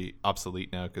are going to be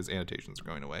obsolete now because annotations are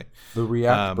going away. The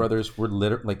React brothers were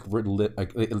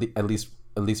at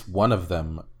least one of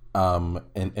them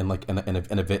in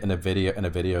a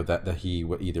video that he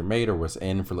either made or was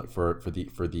in for the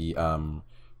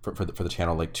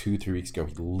channel like 2-3 weeks ago.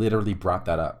 He literally brought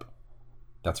that up.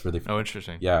 That's really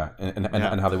interesting. Yeah, and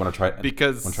how they want to try to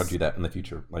do that in the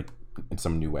future, like in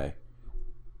some new way.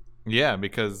 Yeah,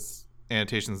 because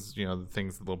annotations, the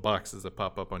things, the little boxes that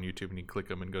pop up on YouTube, and you click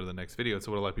them and go to the next video.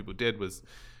 So what a lot of people did was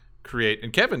create,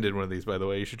 and Kevin did one of these, by the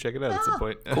way. You should check it out at some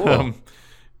point. Cool.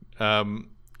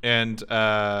 And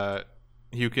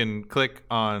you can click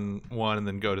on one and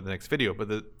then go to the next video. But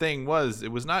the thing was,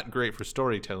 it was not great for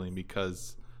storytelling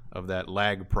because of that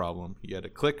lag problem. You had to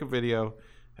click a video,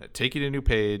 had to take you to a new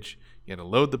page, you had to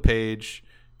load the page.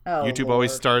 YouTube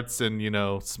always starts in,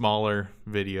 smaller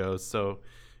videos. So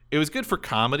it was good for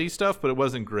comedy stuff, but it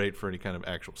wasn't great for any kind of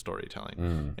actual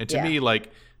storytelling. And to me, like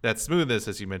that smoothness,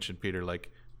 as you mentioned, Peter, like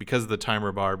because of the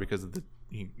timer bar, because of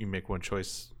you make one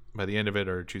choice by the end of it,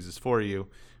 or it chooses for you.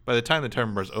 By the time the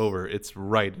timer bar's over, it's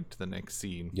right into the next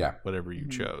scene. Yeah, whatever you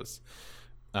chose.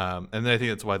 And then I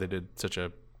think that's why they did such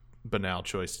a banal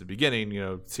choice at the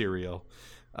beginning. Cereal,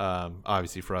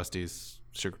 obviously Frosties,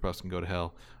 Sugar Puffs can go to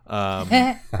hell,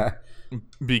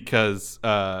 because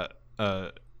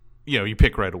you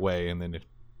pick right away, and then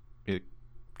it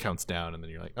counts down, and then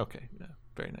you're like, okay, yeah,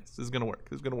 very nice. This is gonna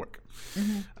work.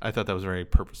 I thought that was very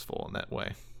purposeful in that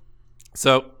way.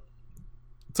 So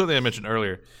something I mentioned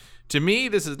earlier. To me,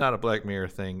 this is not a Black Mirror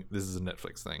thing. This is a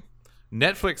Netflix thing.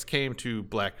 Netflix came to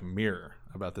Black Mirror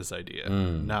about this idea,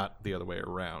 not the other way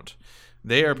around.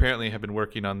 They apparently have been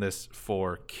working on this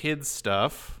for kids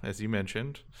stuff, as you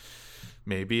mentioned.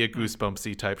 Maybe a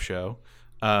Goosebumpsy type show.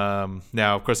 Now,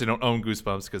 of course, they don't own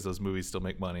Goosebumps because those movies still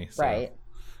make money. So, right.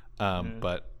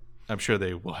 But I'm sure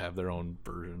they will have their own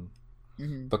version.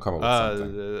 They'll come up with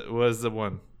something. Was the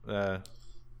one?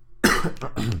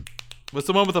 What's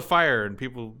the one with the fire and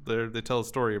people? They tell a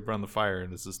story around the fire,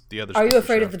 and this is the other. Are You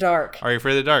Afraid of the Dark? Are You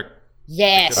Afraid of the Dark?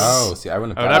 Yes. Oh, see, I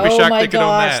wouldn't. I would not be shocked they could own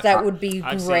that. That would be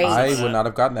great. I would not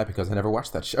have gotten that because I never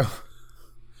watched that show.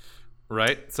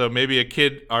 Right, so maybe a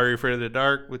kid, Are You Afraid of the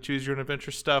Dark, with Choose Your Own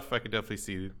Adventure stuff. I could definitely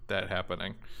see that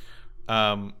happening.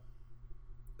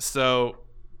 So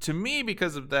to me,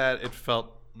 because of that, it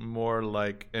felt more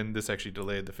like, and this actually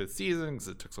delayed the 5th season because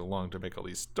it took so long to make all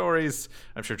these stories.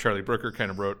 I'm sure Charlie Brooker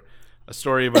kind of wrote a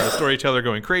story about a storyteller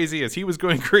going crazy as he was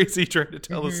going crazy trying to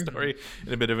tell a story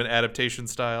in a bit of an adaptation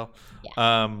style.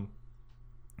 Yeah.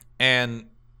 And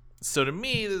so to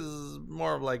me, this is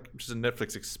more of like just a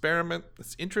Netflix experiment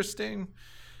that's interesting.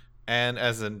 And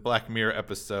as a Black Mirror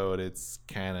episode, it's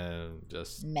kind of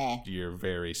just your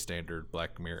very standard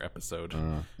Black Mirror episode.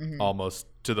 Almost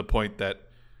to the point that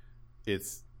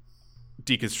it's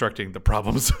deconstructing the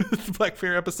problems with Black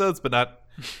Mirror episodes, but not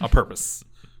on purpose.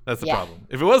 That's the problem.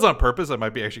 If it was on purpose, that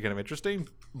might be actually kind of interesting.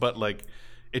 But like,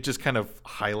 it just kind of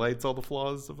highlights all the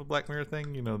flaws of a Black Mirror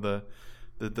thing.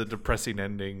 The depressing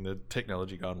ending, the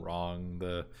technology gone wrong,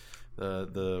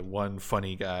 the one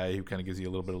funny guy who kind of gives you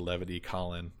a little bit of levity,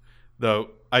 Colin. Though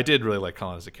I did really like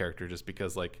Colin as a character, just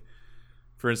because, like,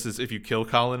 for instance, if you kill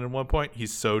Colin at one point,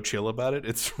 he's so chill about it.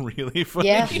 It's really funny.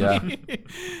 Yeah.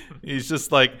 He's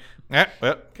just like,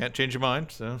 well, can't change your mind,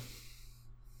 so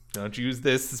don't use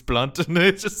this. It's blunt. And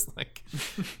it's just like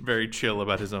very chill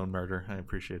about his own murder. I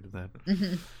appreciated that.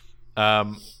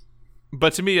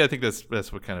 But to me, I think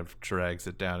that's what kind of drags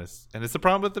it down. And it's the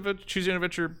problem with the Choose Your Own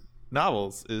Adventure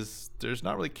novels is there's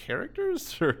not really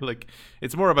characters, or like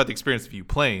it's more about the experience of you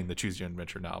playing the Choose Your Own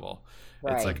Adventure novel.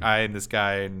 Right. It's like I am this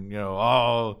guy, and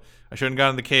I shouldn't have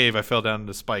gone in the cave. I fell down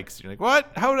into spikes. You're like, what?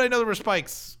 How did I know there were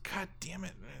spikes? God damn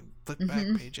it! Flip back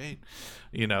page 8.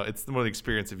 It's more the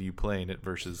experience of you playing it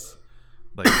versus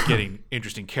like getting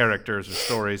interesting characters or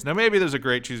stories. Now maybe there's a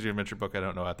great Choose Your Own Adventure book I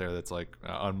don't know out there that's like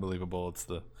unbelievable. It's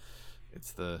the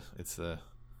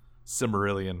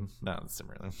Silmarillion, not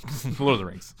Silmarillion, Lord of the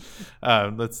Rings.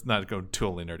 Let's not go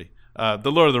totally nerdy.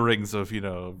 The Lord of the Rings of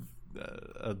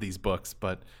these books,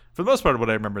 but for the most part, what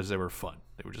I remember is they were fun.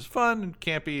 They were just fun and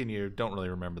campy, and you don't really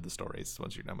remember the stories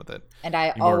once you're done with it. And I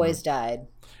always died.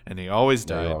 And they always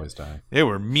died. They always die. They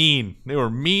were mean. They were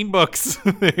mean books.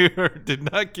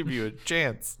 Did not give you a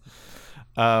chance.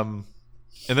 And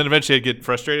then eventually I'd get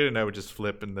frustrated, and I would just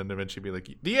flip, and then eventually be like,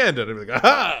 the end. And I'd be like,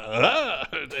 aha,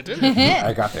 I did it.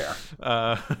 I got there.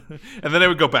 And then I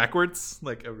would go backwards.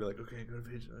 Like, I would be like, okay, go to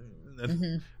page 9.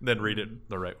 And then read it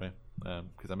the right way,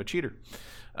 because I'm a cheater.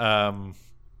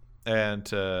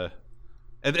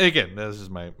 And again, this is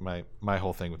my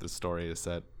whole thing with this story is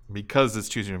that because it's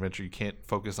choosing adventure, you can't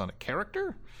focus on a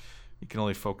character. You can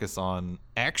only focus on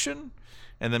action,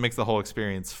 and that makes the whole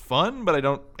experience fun, but I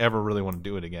don't ever really want to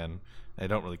do it again. I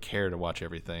don't really care to watch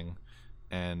everything,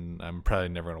 and I'm probably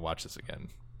never going to watch this again,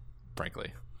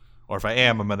 frankly. Or if I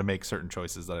am, I'm going to make certain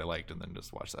choices that I liked and then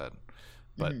just watch that.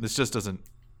 But this just doesn't,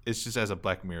 it's just as a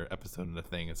Black Mirror episode and a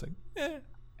thing, it's like,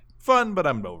 fun, but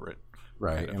I'm over it.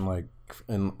 Right. Kind of.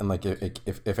 And like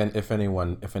if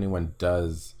anyone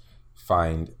does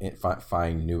find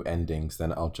new endings,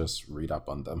 then I'll just read up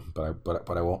on them. But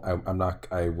I won't. I'm not.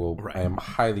 I will. Right. I am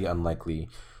highly unlikely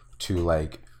to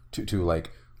read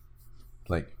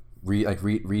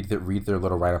their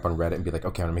little write up on Reddit and be like,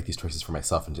 okay, I'm gonna make these choices for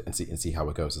myself and see how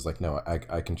it goes. It's like, no,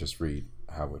 I can just read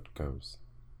how it goes.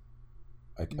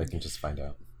 I can just find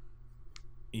out.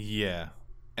 Yeah,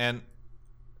 and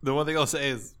the one thing I'll say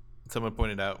is someone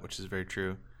pointed out, which is very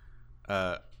true.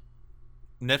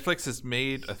 Netflix has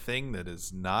made a thing that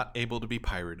is not able to be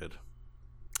pirated.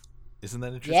 Isn't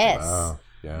that interesting? Yes. Wow.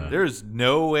 Yeah. There is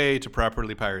no way to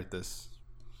properly pirate this.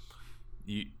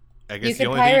 I guess you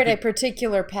can pirate a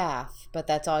particular path, but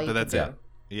that's all you can do. It.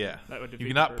 Yeah. That would You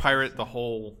cannot pirate the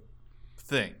whole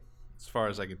thing, as far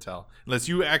as I can tell. Unless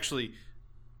you actually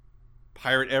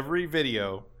pirate every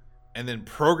video and then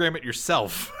program it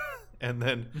yourself. And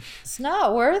then it's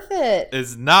not worth it.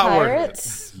 It's not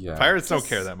Pirates? worth it. Yeah. Pirates don't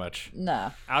care that much.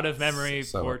 No. Out of memory,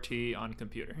 4T on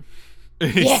computer.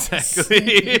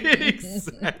 Exactly.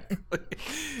 Exactly.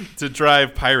 To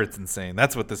drive pirates insane.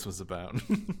 That's what this was about.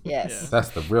 Yes. That's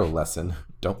the real lesson.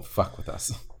 Don't fuck with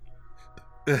us.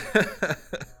 Well,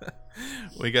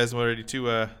 you guys ready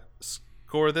to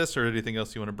score this, or anything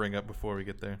else you want to bring up before we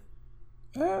get there?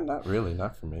 Not really.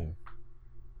 Not for me.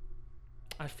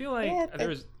 I feel like there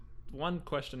was one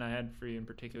question I had for you in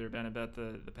particular, Ben, about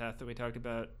the path that we talked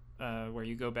about, where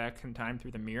you go back in time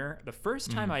through the mirror. The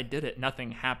first time I did it,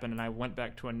 nothing happened, and I went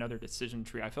back to another decision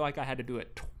tree. I feel like I had to do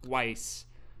it twice,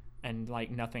 and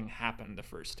like nothing happened the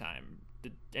first time.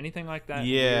 Did anything like that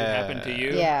happen to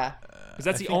you? Yeah. Because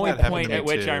that's the only point at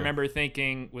which I remember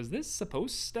thinking, was this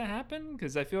supposed to happen?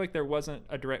 Because I feel like there wasn't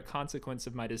a direct consequence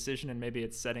of my decision, and maybe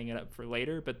it's setting it up for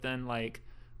later. But then, like,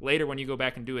 later when you go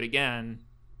back and do it again,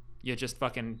 you just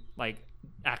fucking, like,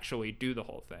 actually do the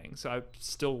whole thing. So I'm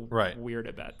still weird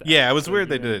about that. Yeah, it was weird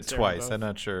they did it twice. I'm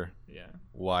not sure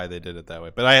why they did it that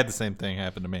way. But I had the same thing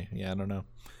happen to me. Yeah, I don't know.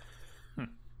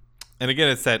 And again,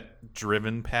 it's that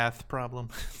driven path problem.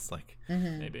 It's like,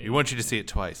 maybe we want you to see it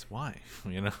twice. Why?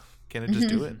 You know, can't it just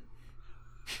do it?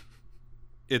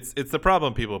 It's the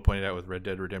problem people have pointed out with Red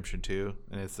Dead Redemption 2,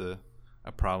 and it's a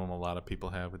problem a lot of people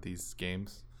have with these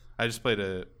games. I just played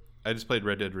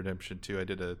Red Dead Redemption 2. I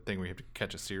did a thing where you have to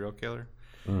catch a serial killer.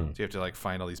 So you have to like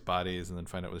find all these bodies and then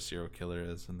find out what a serial killer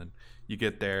is, and then you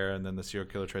get there, and then the serial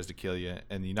killer tries to kill you,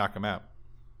 and you knock him out.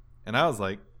 And I was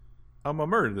like, I'm gonna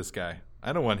murder this guy.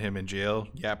 I don't want him in jail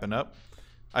yapping up.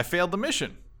 I failed the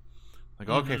mission. Like,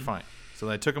 okay, fine. So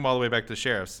then I took him all the way back to the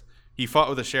sheriff's. He fought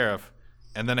with the sheriff,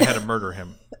 and then I had to murder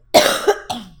him.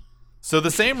 So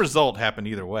the same result happened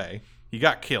either way. He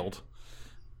got killed.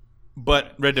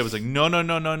 But Red Dead was like, no.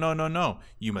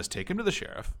 You must take him to the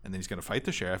sheriff, and then he's going to fight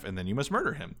the sheriff, and then you must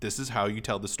murder him. This is how you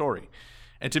tell the story.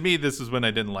 And to me, this is when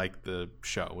I didn't like the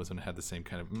show, was when it had the same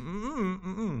kind of,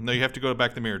 no, you have to go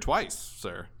back to the mirror twice,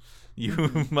 sir.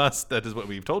 You must, that is what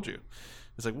we've told you.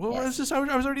 It's like, well, it's just, I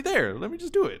was already there. Let me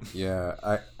just do it. Yeah,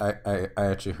 I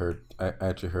actually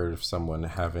heard of someone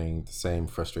having the same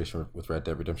frustration with Red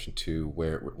Dead Redemption 2,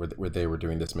 where they were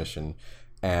doing this mission,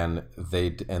 and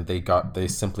they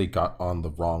simply got on the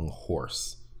wrong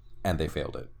horse, and they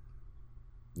failed it.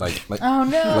 Like oh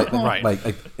no,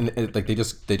 they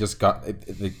just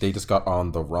got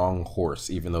on the wrong horse,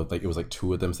 even though like it was like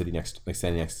two of them standing next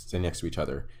to each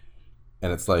other,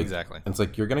 and it's like exactly, and it's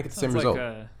like you're gonna get the same result.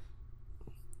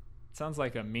 Sounds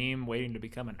like a meme waiting to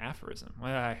become an aphorism.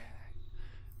 Well, I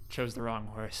chose the wrong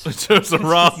horse. I chose the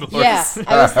wrong horse. Yeah,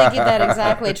 I was thinking that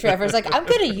exactly. Trevor's like, I'm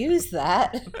gonna use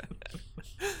that.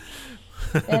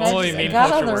 And Only I meme got on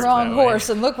culture the works wrong that way. horse,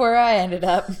 and look where I ended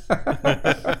up.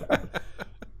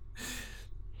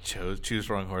 Choose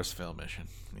wrong horse, fail mission.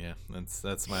 Yeah,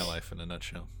 that's my life in a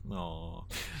nutshell. Aw.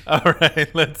 All right,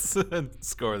 let's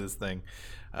score this thing.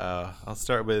 I'll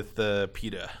start with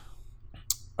PETA.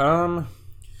 Um,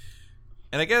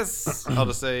 And I guess I'll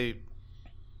just say,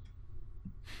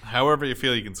 however you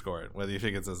feel you can score it, whether you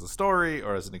think it's as a story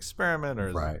or as an experiment or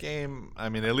as a Right. game. I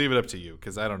mean, I leave it up to you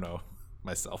because I don't know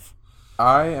myself.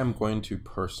 I am going to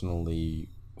personally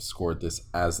score this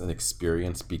as an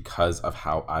experience because of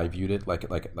how I viewed it. Like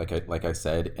I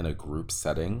said, in a group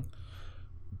setting,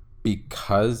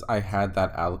 because I had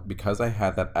that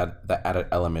that added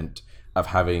element of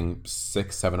having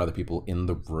 6-7 other people in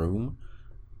the room,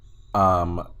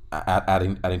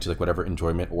 adding to like whatever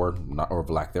enjoyment or not or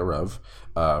lack thereof,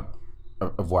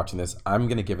 of watching this. I'm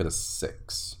gonna give it a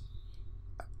 6.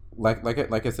 Like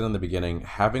I said in the beginning,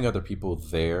 having other people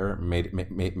there made it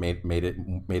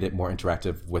more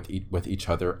interactive with each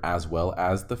other as well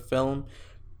as the film,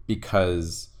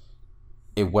 because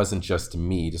it wasn't just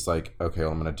me just like, okay,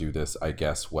 well, I'm gonna do this, I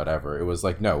guess, whatever. It was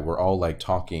like, no, we're all like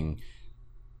talking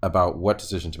about what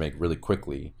decision to make really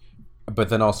quickly, but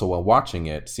then also while watching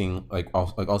it, seeing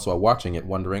also while watching it,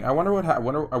 wondering, I wonder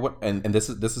what, and this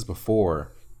is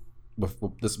before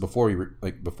before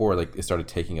it started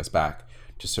taking us back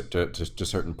to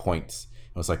certain points.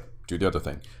 It was like, do the other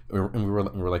thing, and we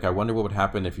were like, I wonder what would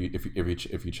happen if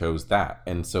you chose that.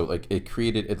 And so like it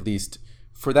created, at least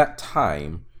for that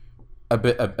time, a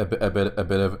bit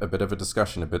of a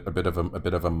discussion, a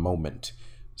bit of a moment.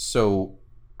 So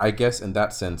I guess in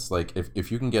that sense, like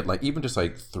if you can get like even just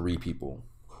like 3 people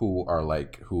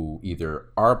who either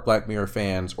are Black Mirror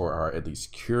fans or are at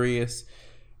least curious,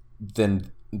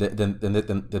 then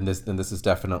this is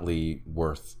definitely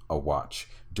worth a watch.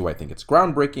 Do I think it's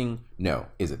groundbreaking? No.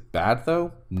 Is it bad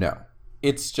though? No.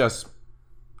 It's just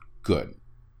good.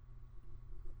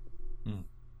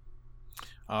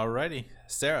 Alrighty,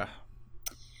 Sarah.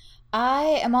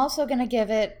 I am also going to give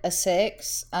it a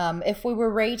 6. If we were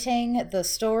rating the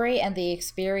story and the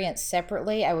experience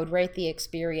separately, I would rate the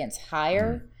experience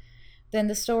higher than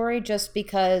the story, just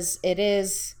because it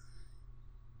is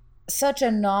such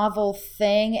a novel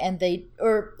thing, and they,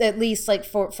 or at least like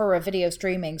for a video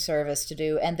streaming service to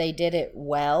do, and they did it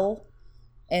well.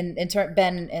 And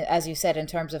Ben, as you said, in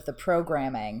terms of the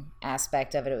programming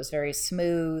aspect of it, it was very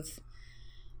smooth.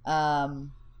 The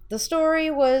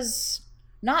story was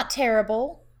not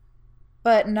terrible,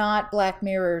 but not Black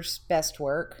Mirror's best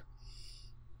work.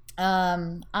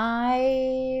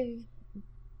 I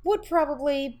would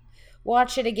probably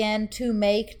watch it again to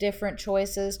make different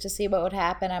choices to see what would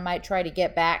happen. I might try to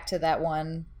get back to that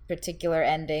one particular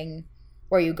ending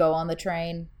where you go on the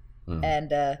train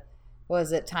and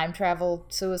was it time travel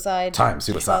suicide? Time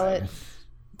suicide.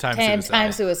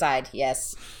 Time suicide,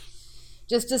 yes.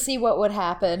 Just to see what would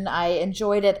happen. I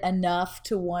enjoyed it enough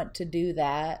to want to do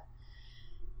that.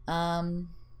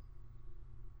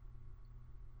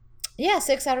 Yeah,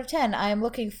 6 out of 10. I am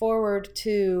looking forward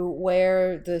to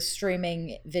where the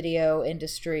streaming video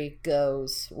industry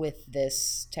goes with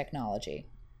this technology.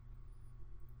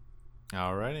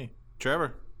 Alrighty,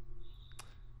 Trevor.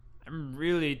 I'm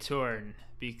really torn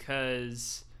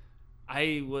because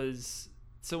I was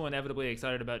so inevitably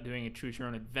excited about doing a choose your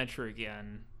own adventure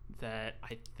again that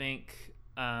I think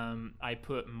I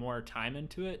put more time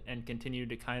into it and continued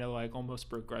to kind of like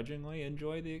almost begrudgingly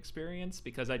enjoy the experience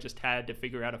because I just had to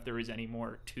figure out if there was any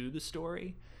more to the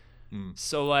story.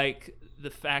 So like the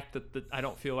fact that I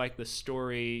don't feel like the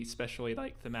story, especially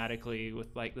like thematically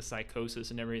with like the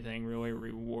psychosis and everything, really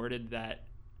rewarded that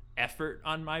effort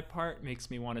on my part,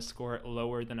 makes me want to score it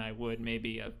lower than I would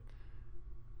maybe a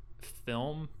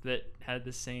film that had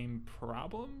the same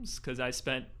problems, because I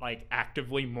spent like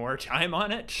actively more time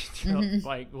on it,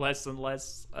 like less and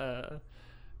less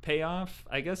payoff.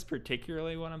 I guess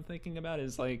particularly what I'm thinking about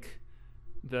is like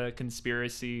the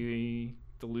conspiracy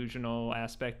delusional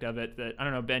aspect of it. That I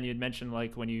don't know, Ben, you'd mentioned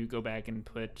like when you go back and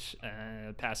put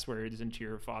passwords into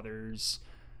your father's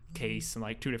case and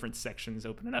like 2 different sections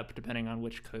open it up depending on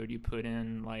which code you put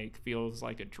in, like feels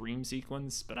like a dream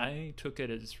sequence, but I took it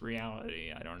as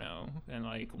reality. I don't know, and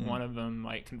like one of them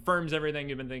like confirms everything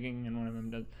you've been thinking and one of them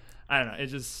does. I don't know, it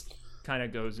just kind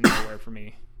of goes nowhere for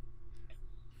me.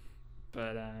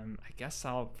 But I guess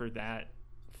for that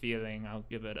feeling I'll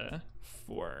give it a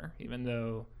 4, even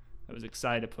though I was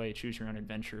excited to play choose your own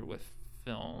adventure with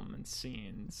film and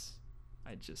scenes.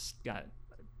 I just got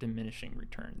diminishing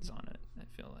returns on it, I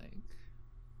feel like.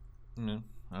 Yeah.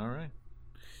 All right.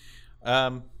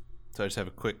 So I just have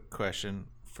a quick question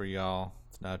for y'all.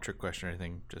 It's not a trick question or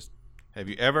anything, just Have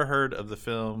you ever heard of the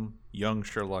film Young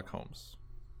Sherlock Holmes?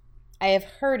 I have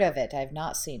heard of it. I have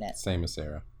not seen it. Same as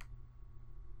Sarah.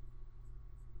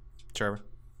 Trevor?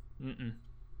 Mm-mm.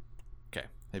 Okay.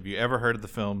 Have you ever heard of the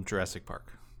film Jurassic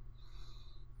Park?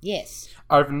 Yes.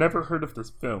 I've never heard of this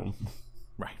film.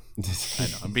 Right. I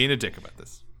know. I'm being a dick about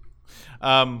this.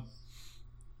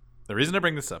 The reason I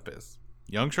bring this up is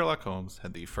young Sherlock Holmes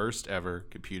had the first ever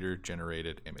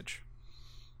computer-generated image.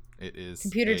 It is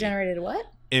Computer-generated what?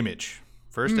 Image.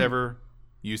 First ever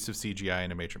use of CGI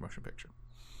in a major motion picture.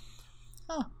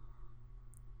 Huh.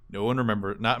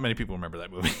 Not many people remember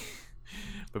that movie.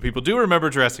 But people do remember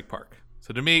Jurassic Park.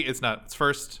 So to me, it's not it's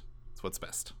first, it's what's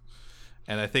best.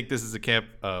 And I think this is a camp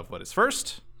of what is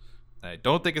first. I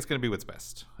don't think it's going to be what's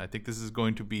best. I think this is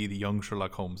going to be the young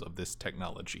Sherlock Holmes of this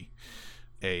technology.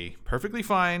 A perfectly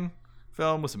fine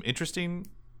film with some interesting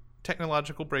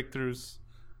technological breakthroughs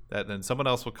that then someone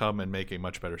else will come and make a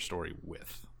much better story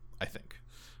with, I think.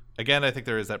 Again, I think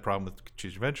there is that problem with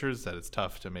Choose Your Ventures, that it's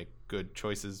tough to make good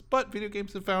choices, but video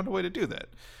games have found a way to do that.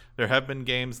 There have been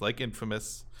games like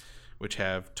Infamous, which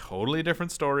have totally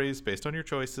different stories based on your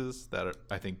choices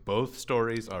I think both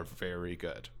stories are very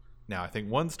good. Now, I think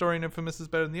one story in Infamous is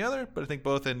better than the other, but I think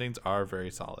both endings are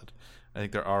very solid. I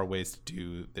think there are ways to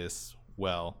do this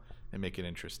well and make it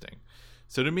interesting.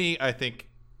 So to me, I think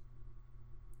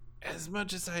as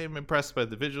much as I am impressed by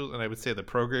the visuals, and I would say the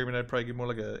programming, I'd probably give more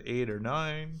like a 8 or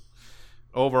 9.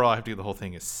 Overall, I have to give the whole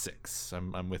thing a 6.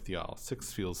 I'm with y'all.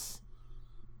 6 feels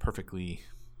perfectly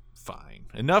fine.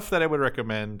 Enough that I would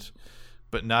recommend,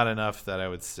 but not enough that I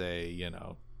would say,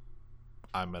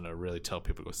 I'm going to really tell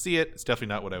people to go see it. It's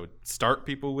definitely not what I would start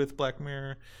people with Black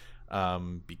Mirror,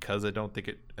 because I think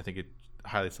it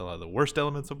highlights a lot of the worst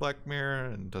elements of Black Mirror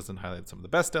and doesn't highlight some of the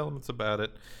best elements about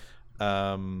it.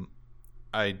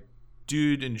 I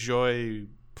did enjoy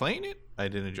playing it. I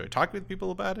did enjoy talking with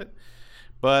people about it,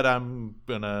 but I'm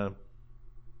going to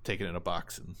take it in a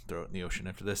box and throw it in the ocean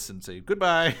after this and say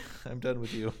goodbye. I'm done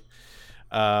with you.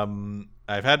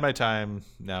 I've had my time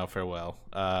now. Farewell.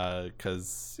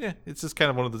 Because it's just kind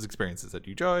of one of those experiences that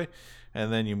you enjoy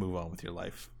and then you move on with your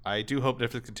life. I do hope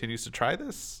Netflix continues to try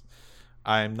this.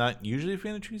 I'm not usually a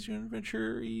fan of choose your own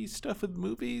adventure-y stuff with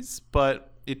movies,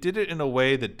 but it did it in a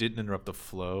way that didn't interrupt the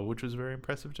flow, which was very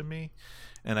impressive to me.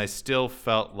 And I still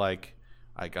felt like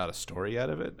I got a story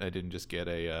out of it. I didn't just get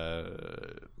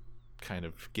a kind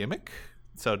of gimmick.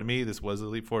 So to me, this was a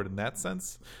leap forward in that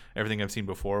sense. Everything I've seen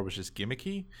before was just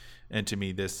gimmicky. And to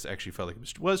me, this actually felt like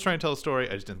it was trying to tell a story.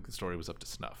 I just didn't think the story was up to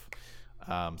snuff.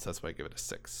 So that's why I give it a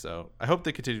 6. So I hope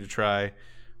they continue to try.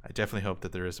 I definitely hope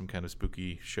that there is some kind of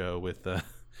spooky show with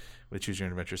Choose Your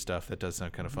Own Adventure stuff. That does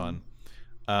sound kind of fun.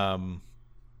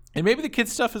 And maybe the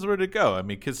kids stuff is where to go. I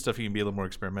mean, kids stuff, you can be a little more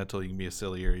experimental. You can be a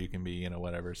sillier. You can be,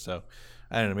 whatever. So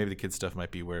I don't know. Maybe the kids stuff might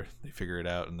be where they figure it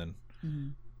out, and then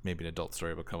maybe an adult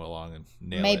story will come along and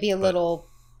nail maybe it. A little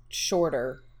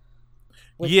shorter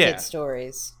with kids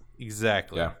stories.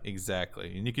 Exactly. Yeah.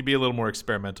 Exactly. And you can be a little more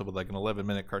experimental with like an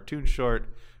 11-minute cartoon short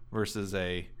versus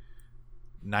a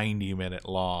 90-minute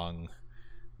long,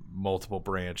 multiple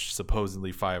branch,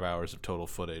 supposedly 5 hours of total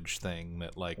footage thing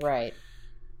that right.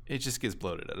 It just gets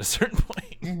bloated at a certain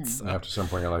point. So, after some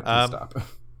point, you're like, please stop.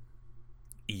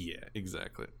 Yeah,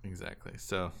 exactly.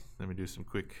 So let me do some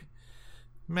quick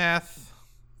math.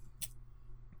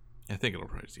 I think it'll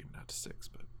probably just even out to 6,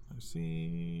 but let's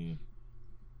see.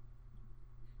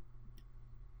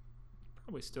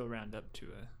 Probably still round up to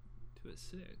a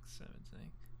 6, I would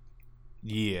think.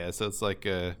 Yeah, so it's like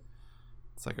a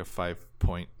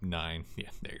 5.9. Yeah,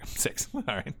 there you go. 6. All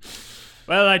right.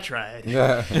 Well, I tried.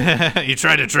 Yeah. You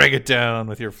tried to drag it down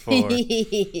with your 4.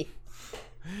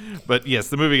 But yes,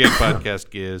 the Movie Gang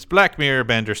Podcast gives Black Mirror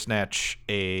Bandersnatch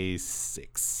a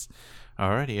 6.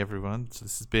 Alrighty, everyone. So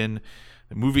this has been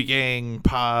the Movie Gang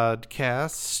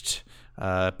Podcast.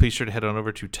 Please sure to head on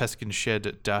over to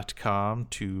TuscanShed.com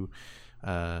to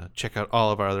check out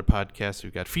all of our other podcasts.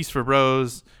 We've got Feast for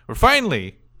Bros. We're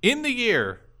finally in the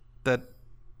year that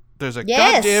there's a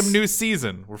goddamn new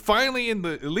season. We're finally in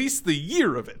at least the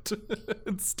year of it.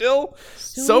 It's still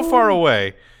so far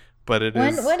away, but it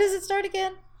is. When does it start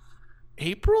again?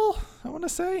 April, I want to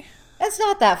say. That's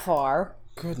not that far.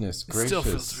 Goodness gracious! It still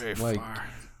feels very far.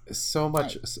 So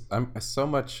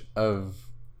much of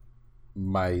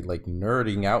my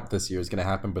nerding out this year is going to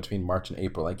happen between March and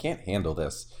April. I can't handle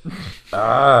this.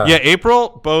 Yeah,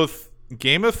 April, both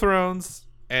Game of Thrones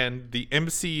and the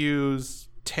MCU's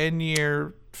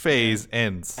 10-year phase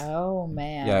ends. Oh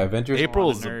man. Yeah, Avengers.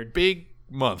 April is a big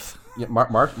month. Yeah,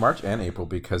 March and April,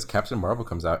 because Captain Marvel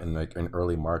comes out in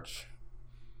early March.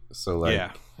 So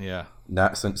yeah, Yeah.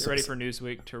 Not since. Get ready for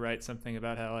Newsweek to write something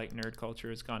about how like nerd culture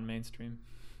has gone mainstream.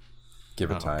 Give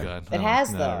it time. God. It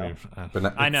has, though. But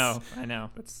not, I know.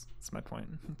 That's my point.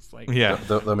 It's like Yeah.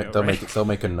 They'll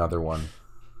make another one.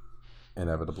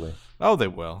 Inevitably. Oh, they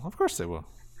will. Of course they will.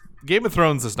 Game of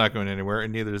Thrones is not going anywhere,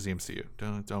 and neither is the MCU.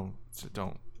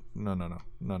 Don't. No.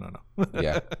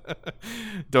 Yeah.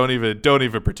 Don't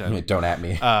even pretend. Don't at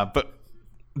me. But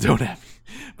don't at me.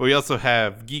 But we also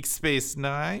have Geek Space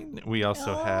 9. We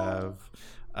also have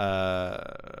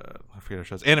I forget our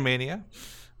shows. Animania.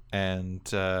 And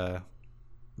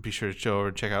be sure to go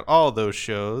and check out all those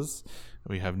shows.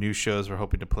 We have new shows we're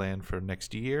hoping to plan for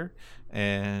next year.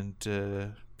 And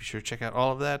be sure to check out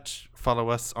all of that. Follow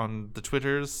us on the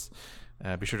Twitters.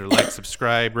 Be sure to like,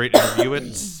 subscribe, rate, and review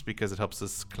it because it helps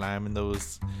us climb in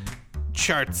those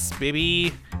charts,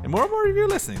 baby. And more of you are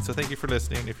listening. So thank you for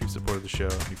listening. If you've supported the show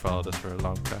and you followed us for a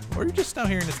long time, or you're just now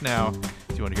hearing us now,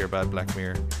 if you want to hear about Black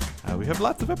Mirror, we have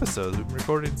lots of episodes. We've been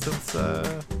recording since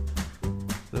the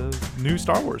new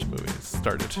Star Wars movies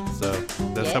started. So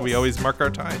that's how we always mark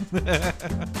our time.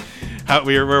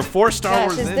 We're 4 Star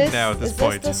Wars in now at this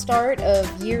point. Is this the start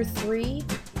of year 3?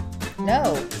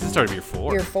 No. This is the start of year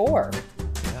 4. Year 4.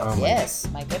 Oh Yes,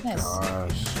 my goodness.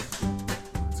 Gosh.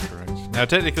 That's correct. Now,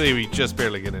 technically, we just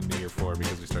barely get into year 4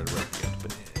 because we started right at the end,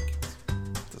 but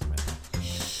it doesn't matter.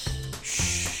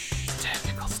 Shh.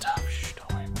 Technical stuff. Shh,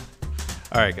 don't worry about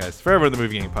it. All right, guys. For everyone in the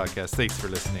Movie Gang Podcast, thanks for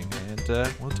listening, and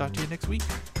we'll talk to you next week.